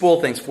just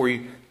spoil things for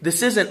you.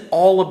 This isn't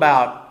all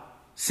about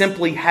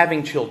simply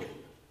having children.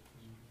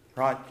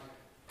 Right?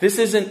 This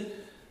isn't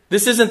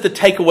the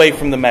takeaway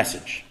from the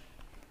message.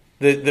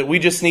 That we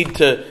just need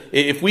to,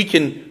 if we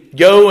can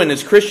go and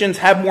as Christians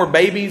have more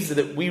babies,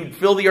 that we would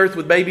fill the earth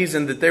with babies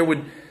and that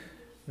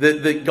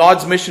that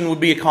God's mission would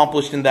be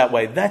accomplished in that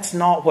way. That's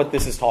not what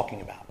this is talking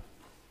about.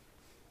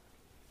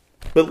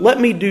 But let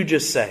me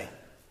just say,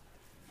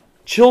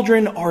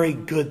 children are a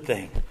good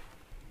thing.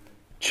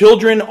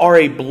 Children are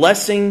a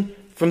blessing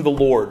from the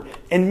Lord.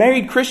 And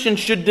married Christians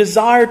should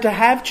desire to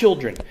have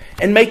children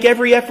and make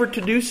every effort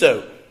to do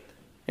so.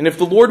 And if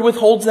the Lord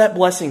withholds that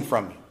blessing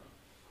from you,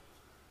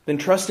 then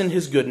trust in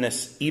His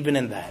goodness even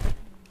in that.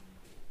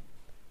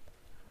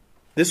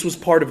 This was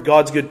part of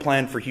God's good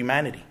plan for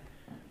humanity.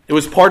 It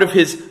was part of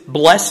His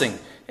blessing.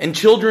 And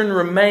children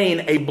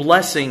remain a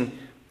blessing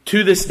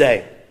to this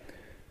day.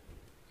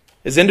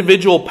 As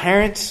individual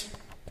parents,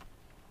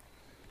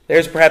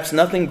 there's perhaps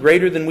nothing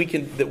greater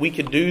that we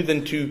could do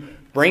than to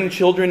bring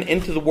children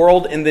into the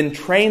world and then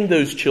train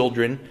those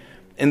children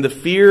in the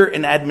fear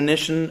and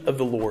admonition of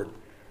the Lord.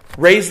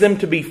 Raise them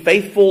to be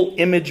faithful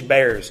image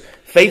bearers,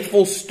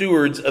 faithful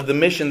stewards of the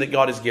mission that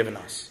God has given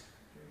us.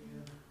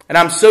 And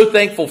I'm so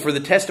thankful for the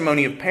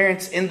testimony of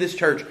parents in this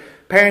church.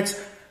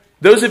 Parents,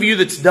 those of you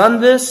that's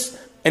done this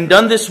and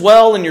done this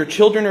well and your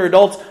children are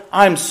adults,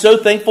 I'm so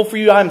thankful for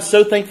you. I'm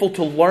so thankful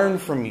to learn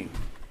from you.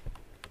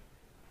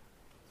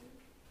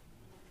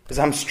 Because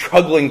I'm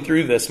struggling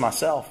through this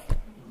myself.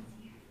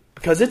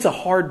 Because it's a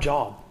hard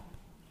job.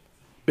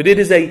 But it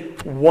is a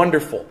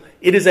wonderful,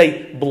 it is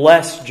a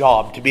blessed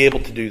job to be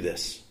able to do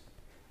this.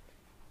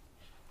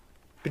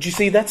 But you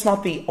see, that's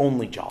not the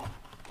only job.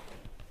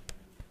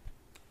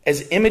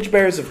 As image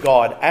bearers of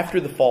God after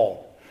the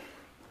fall,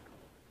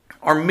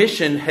 our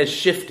mission has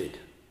shifted.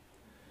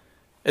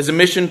 As a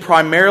mission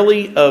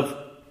primarily of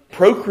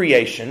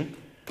procreation.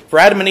 For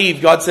Adam and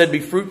Eve, God said, be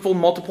fruitful,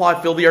 multiply,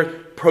 fill the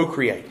earth,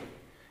 procreate.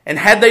 And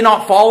had they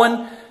not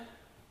fallen,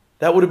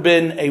 that would have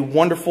been a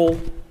wonderful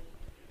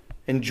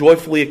and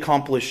joyfully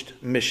accomplished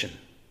mission.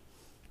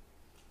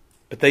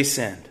 But they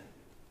sinned.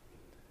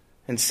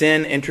 And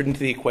sin entered into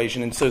the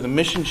equation. And so the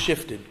mission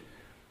shifted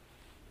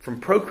from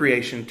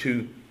procreation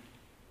to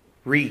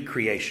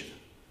recreation.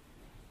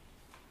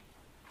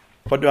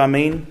 What do I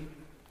mean?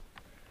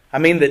 I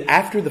mean that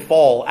after the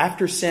fall,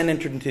 after sin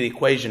entered into the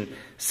equation,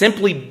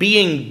 simply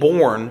being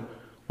born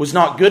was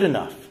not good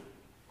enough.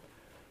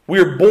 We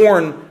are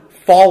born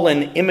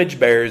fallen image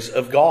bearers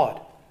of God.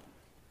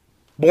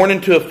 born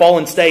into a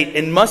fallen state,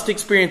 and must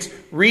experience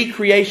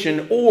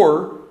recreation,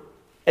 or,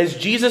 as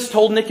Jesus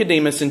told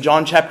Nicodemus in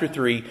John chapter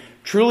 3,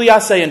 truly I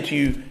say unto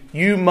you,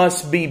 you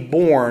must be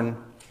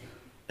born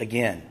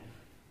again.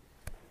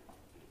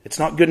 It's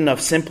not good enough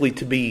simply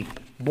to be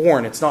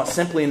born. It's not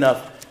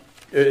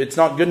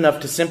good enough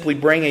to simply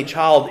bring a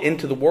child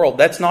into the world.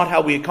 That's not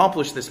how we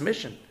accomplish this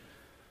mission.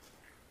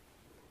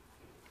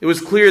 It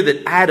was clear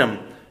that Adam,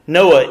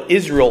 Noah,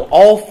 Israel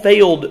all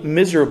failed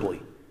miserably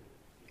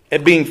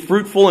at being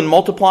fruitful and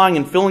multiplying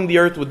and filling the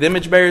earth with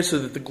image bearers so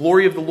that the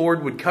glory of the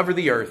Lord would cover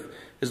the earth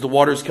as the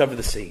waters cover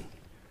the sea.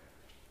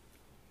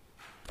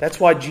 That's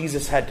why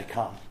Jesus had to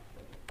come,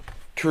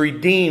 to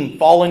redeem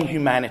fallen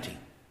humanity,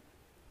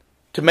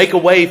 to make a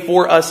way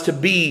for us to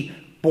be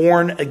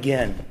born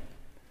again,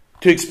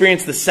 to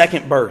experience the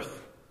second birth.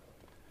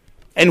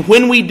 And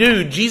when we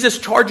do, Jesus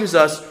charges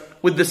us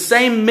with the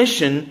same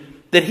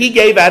mission that He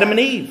gave Adam and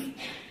Eve,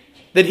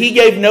 that He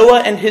gave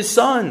Noah and his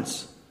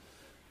sons,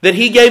 that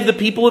He gave the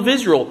people of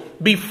Israel.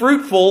 Be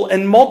fruitful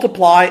and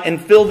multiply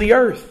and fill the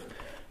earth.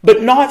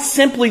 But not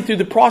simply through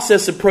the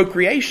process of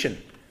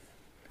procreation.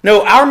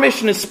 No, our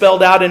mission is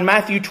spelled out in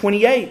Matthew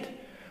 28,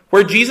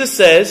 where Jesus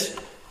says,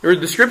 or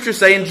the Scriptures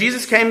say, and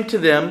Jesus came to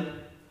them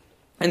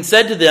and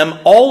said to them,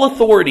 all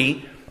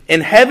authority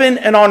in heaven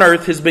and on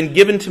earth has been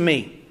given to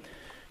me.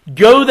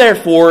 Go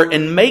therefore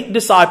and make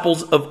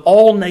disciples of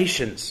all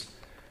nations,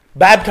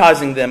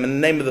 baptizing them in the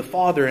name of the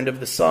Father and of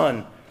the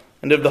Son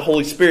and of the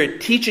Holy Spirit,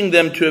 teaching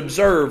them to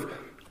observe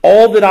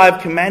all that I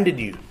have commanded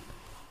you.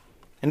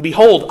 And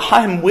behold,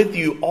 I am with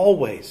you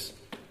always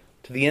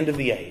to the end of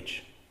the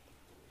age.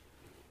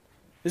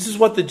 This is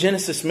what the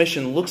Genesis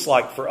mission looks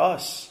like for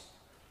us.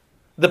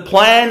 The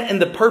plan and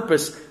the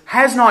purpose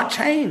has not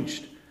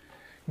changed.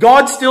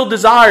 God still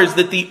desires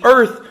that the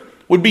earth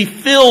would be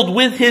filled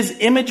with His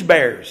image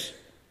bearers.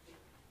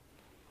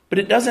 But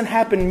it doesn't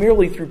happen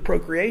merely through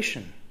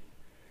procreation.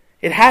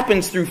 It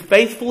happens through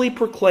faithfully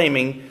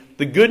proclaiming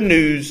the good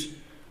news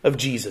of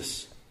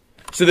Jesus,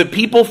 so that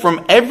people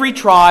from every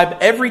tribe,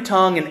 every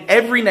tongue, and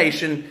every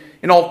nation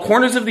in all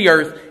corners of the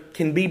earth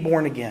can be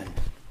born again.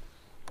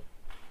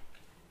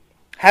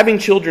 Having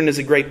children is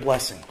a great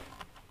blessing.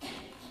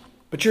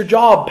 But your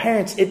job,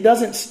 parents, it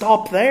doesn't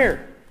stop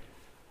there.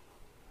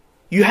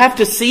 You have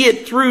to see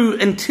it through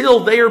until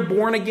they are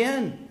born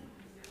again.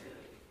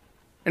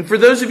 And for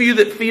those of you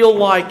that feel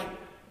like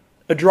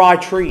a dry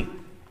tree,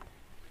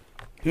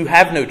 who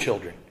have no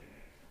children,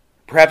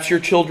 perhaps your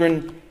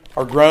children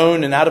are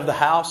grown and out of the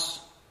house,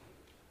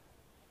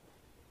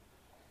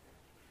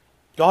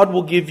 God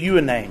will give you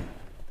a name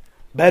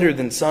better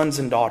than sons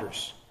and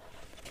daughters,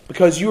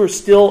 because you are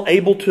still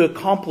able to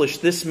accomplish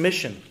this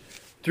mission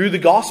through the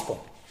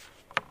gospel.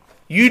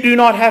 You do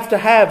not have to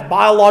have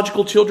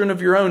biological children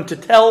of your own to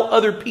tell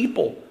other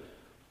people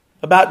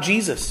about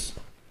Jesus,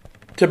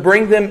 to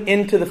bring them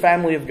into the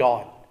family of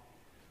God.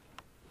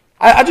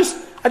 I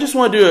just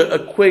want to do a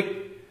quick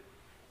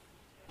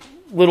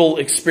little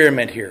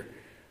experiment here.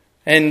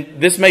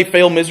 And this may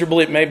fail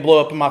miserably, it may blow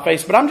up in my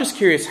face, but I'm just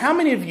curious, how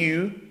many of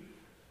you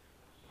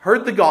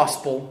heard the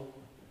gospel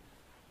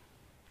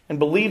and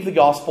believed the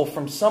gospel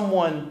from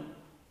someone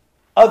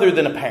other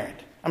than a parent?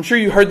 I'm sure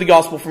you heard the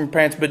gospel from your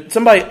parents, but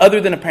somebody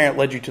other than a parent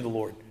led you to the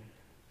Lord.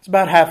 It's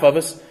about half of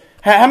us.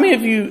 How many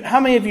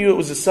of you it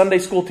was a Sunday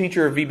school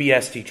teacher or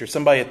VBS teacher,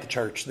 somebody at the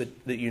church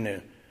that you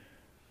knew?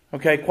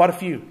 Okay, quite a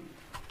few.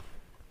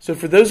 So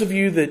for those of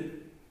you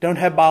that don't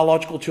have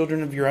biological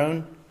children of your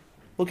own,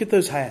 look at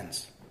those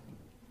hands.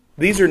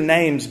 These are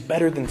names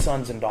better than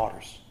sons and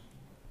daughters.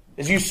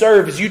 As you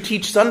serve, as you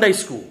teach Sunday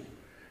school,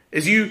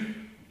 as you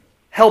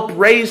help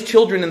raise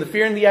children in the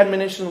fear and the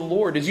admonition of the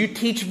Lord, as you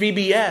teach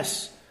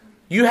VBS,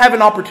 you have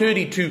an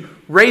opportunity to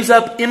raise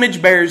up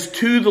image bearers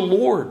to the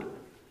Lord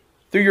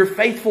through your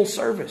faithful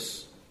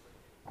service.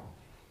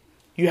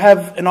 You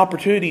have an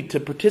opportunity to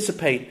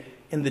participate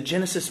in the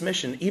Genesis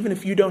mission, even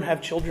if you don't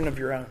have children of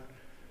your own.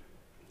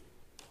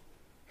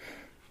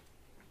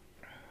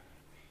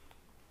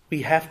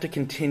 We have to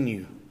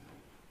continue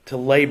to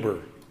labor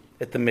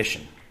at the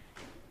mission.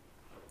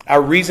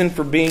 Our reason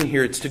for being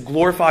here is to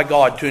glorify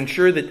God, to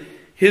ensure that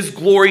His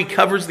glory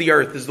covers the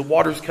earth as the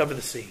waters cover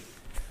the sea.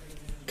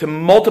 To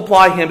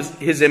multiply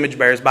His image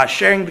bearers by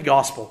sharing the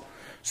gospel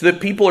so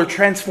that people are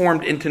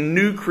transformed into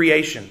new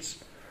creations.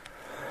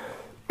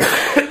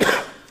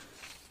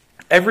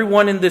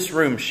 Everyone in this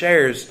room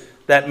shares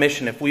that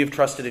mission if we have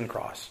trusted in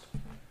Christ.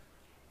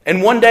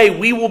 And one day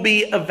we will be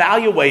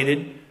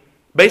evaluated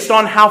based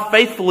on how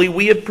faithfully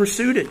we have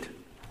pursued it.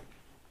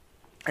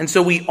 And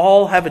so we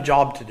all have a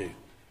job to do.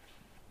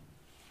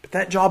 But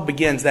that job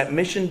begins, that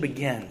mission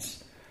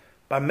begins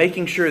by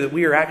making sure that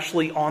we are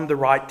actually on the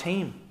right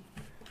team.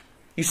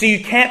 You see,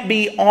 you can't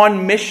be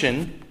on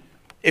mission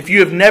if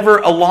you have never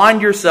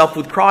aligned yourself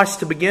with Christ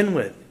to begin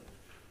with.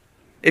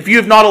 If you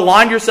have not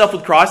aligned yourself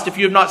with Christ, if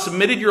you have not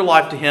submitted your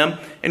life to Him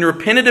and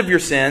repented of your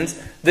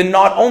sins, then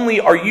not only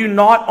are you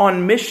not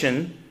on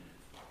mission,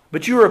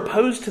 but you are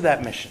opposed to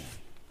that mission.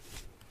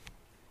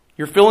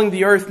 You're filling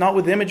the earth not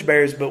with image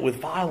bearers, but with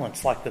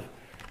violence like the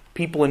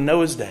people in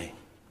Noah's day.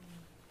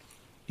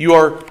 You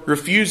are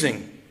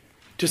refusing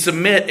to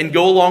submit and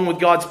go along with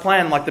God's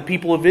plan like the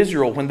people of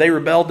Israel when they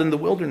rebelled in the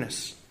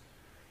wilderness.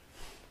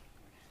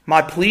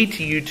 My plea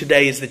to you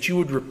today is that you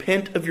would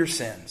repent of your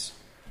sins,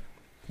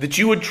 that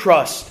you would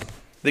trust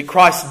that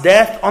Christ's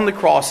death on the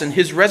cross and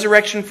His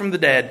resurrection from the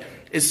dead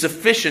is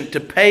sufficient to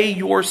pay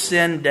your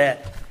sin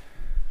debt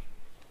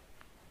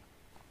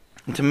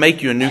and to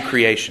make you a new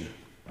creation.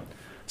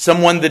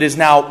 Someone that is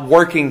now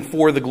working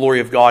for the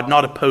glory of God,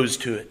 not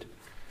opposed to it.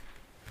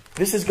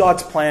 This is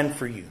God's plan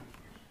for you.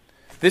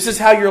 This is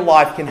how your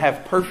life can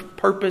have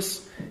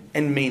purpose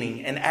and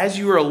meaning. And as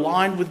you are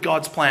aligned with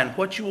God's plan,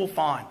 what you will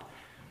find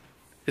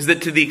is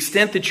that to the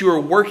extent that you are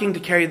working to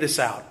carry this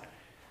out,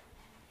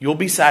 you'll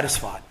be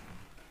satisfied.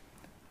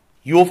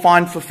 You will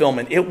find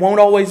fulfillment. It won't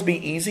always be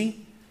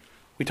easy.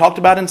 We talked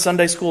about in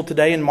Sunday school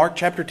today in Mark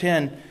chapter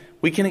 10,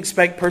 we can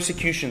expect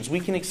persecutions.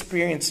 We can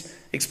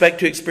expect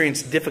to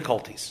experience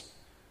difficulties.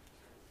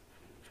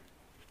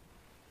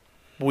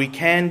 But we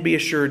can be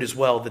assured as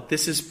well that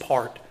this is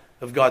part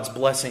of God's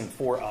blessing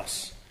for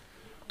us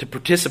to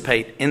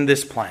participate in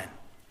this plan.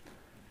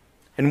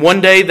 And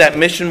one day that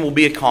mission will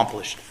be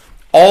accomplished.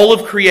 All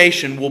of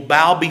creation will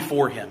bow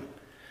before Him.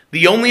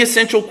 The only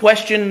essential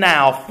question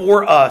now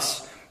for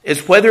us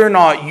is whether or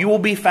not you will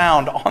be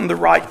found on the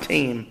right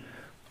team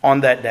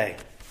on that day.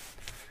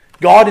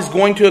 God is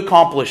going to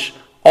accomplish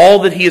all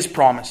that He has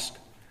promised.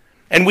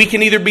 And we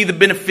can either be the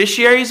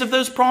beneficiaries of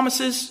those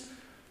promises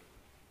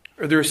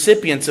or the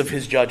recipients of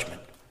His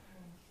judgment,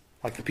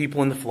 like the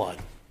people in the flood,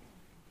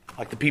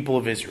 like the people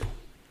of Israel.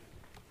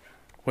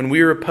 When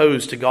we are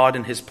opposed to God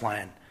and His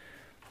plan,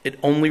 it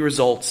only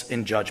results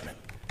in judgment.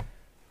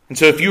 And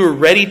so if you are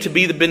ready to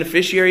be the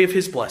beneficiary of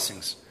His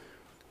blessings,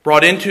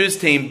 brought into His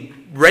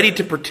team, ready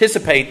to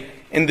participate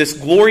in this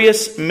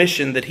glorious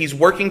mission that He's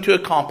working to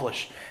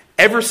accomplish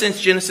ever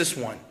since Genesis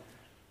 1,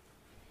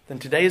 then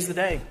today is the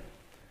day.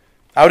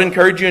 I would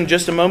encourage you in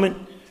just a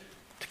moment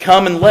to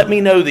come and let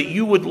me know that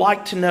you would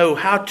like to know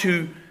how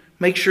to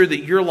make sure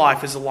that your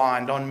life is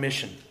aligned on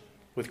mission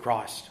with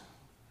Christ.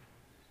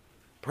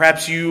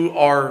 Perhaps you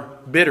are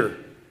bitter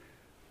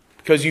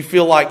because you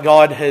feel like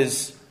God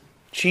has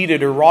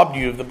cheated or robbed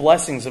you of the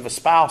blessings of a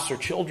spouse or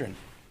children.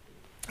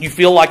 You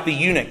feel like the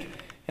eunuch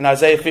in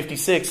Isaiah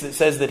 56 that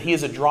says that he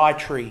is a dry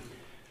tree.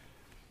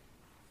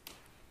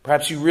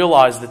 Perhaps you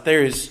realize that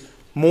there is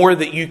more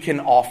that you can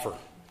offer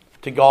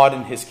to God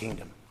and His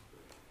kingdom.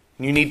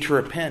 And you need to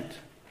repent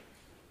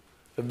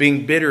of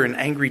being bitter and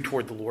angry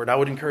toward the Lord. I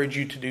would encourage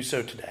you to do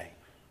so today.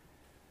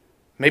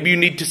 Maybe you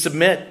need to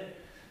submit.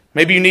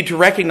 Maybe you need to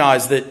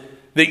recognize that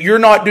you're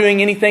not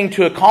doing anything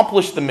to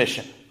accomplish the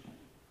mission.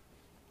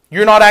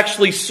 You're not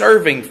actually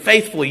serving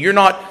faithfully. You're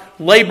not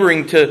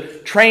laboring to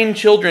train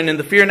children in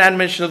the fear and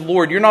admonition of the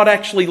Lord. You're not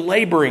actually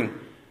laboring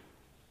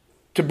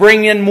to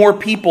bring in more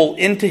people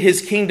into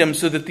His kingdom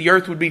so that the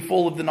earth would be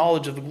full of the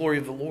knowledge of the glory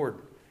of the Lord.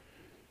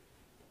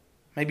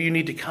 Maybe you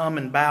need to come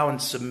and bow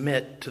and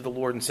submit to the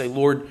Lord and say,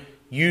 Lord,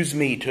 use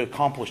me to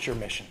accomplish your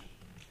mission.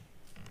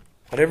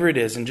 Whatever it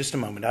is, in just a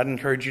moment, I'd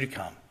encourage you to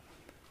come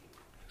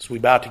as we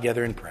bow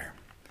together in prayer.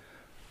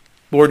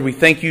 Lord, we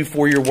thank you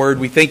for your word.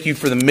 We thank you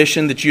for the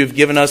mission that you have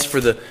given us, for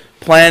the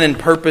plan and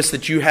purpose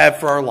that you have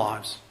for our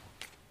lives.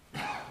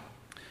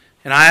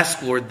 And I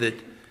ask, Lord, that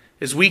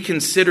as we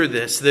consider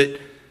this, that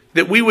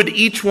we would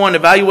each one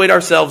evaluate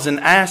ourselves and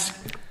ask,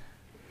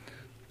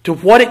 to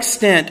what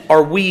extent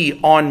are we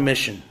on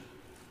mission?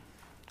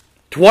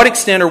 To what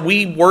extent are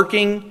we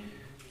working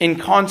in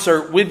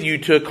concert with you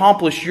to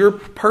accomplish your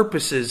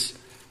purposes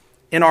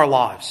in our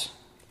lives?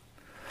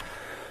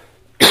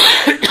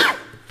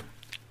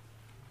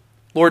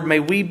 Lord, may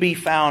we be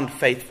found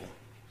faithful,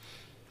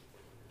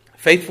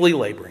 faithfully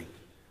laboring,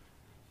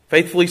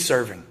 faithfully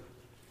serving,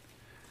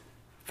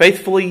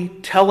 faithfully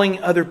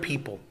telling other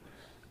people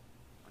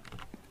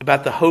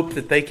about the hope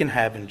that they can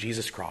have in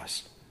Jesus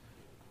Christ.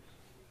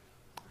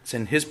 It's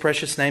in His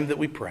precious name that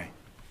we pray.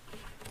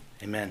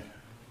 Amen.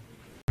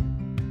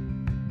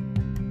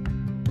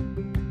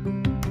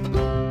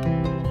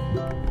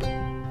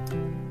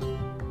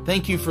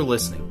 Thank you for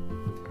listening.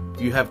 If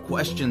you have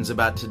questions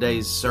about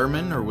today's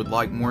sermon or would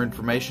like more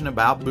information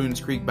about Boones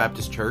Creek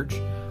Baptist Church,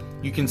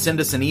 you can send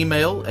us an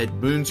email at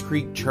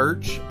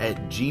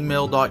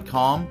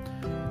boonescreekchurch@gmail.com,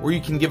 or you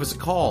can give us a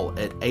call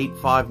at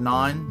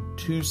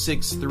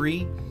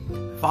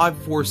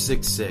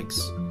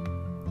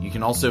 859-263-5466. You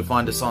can also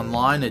find us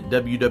online at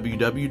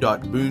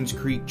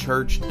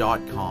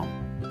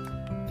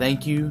www.boonescreekchurch.com.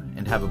 Thank you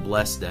and have a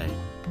blessed day.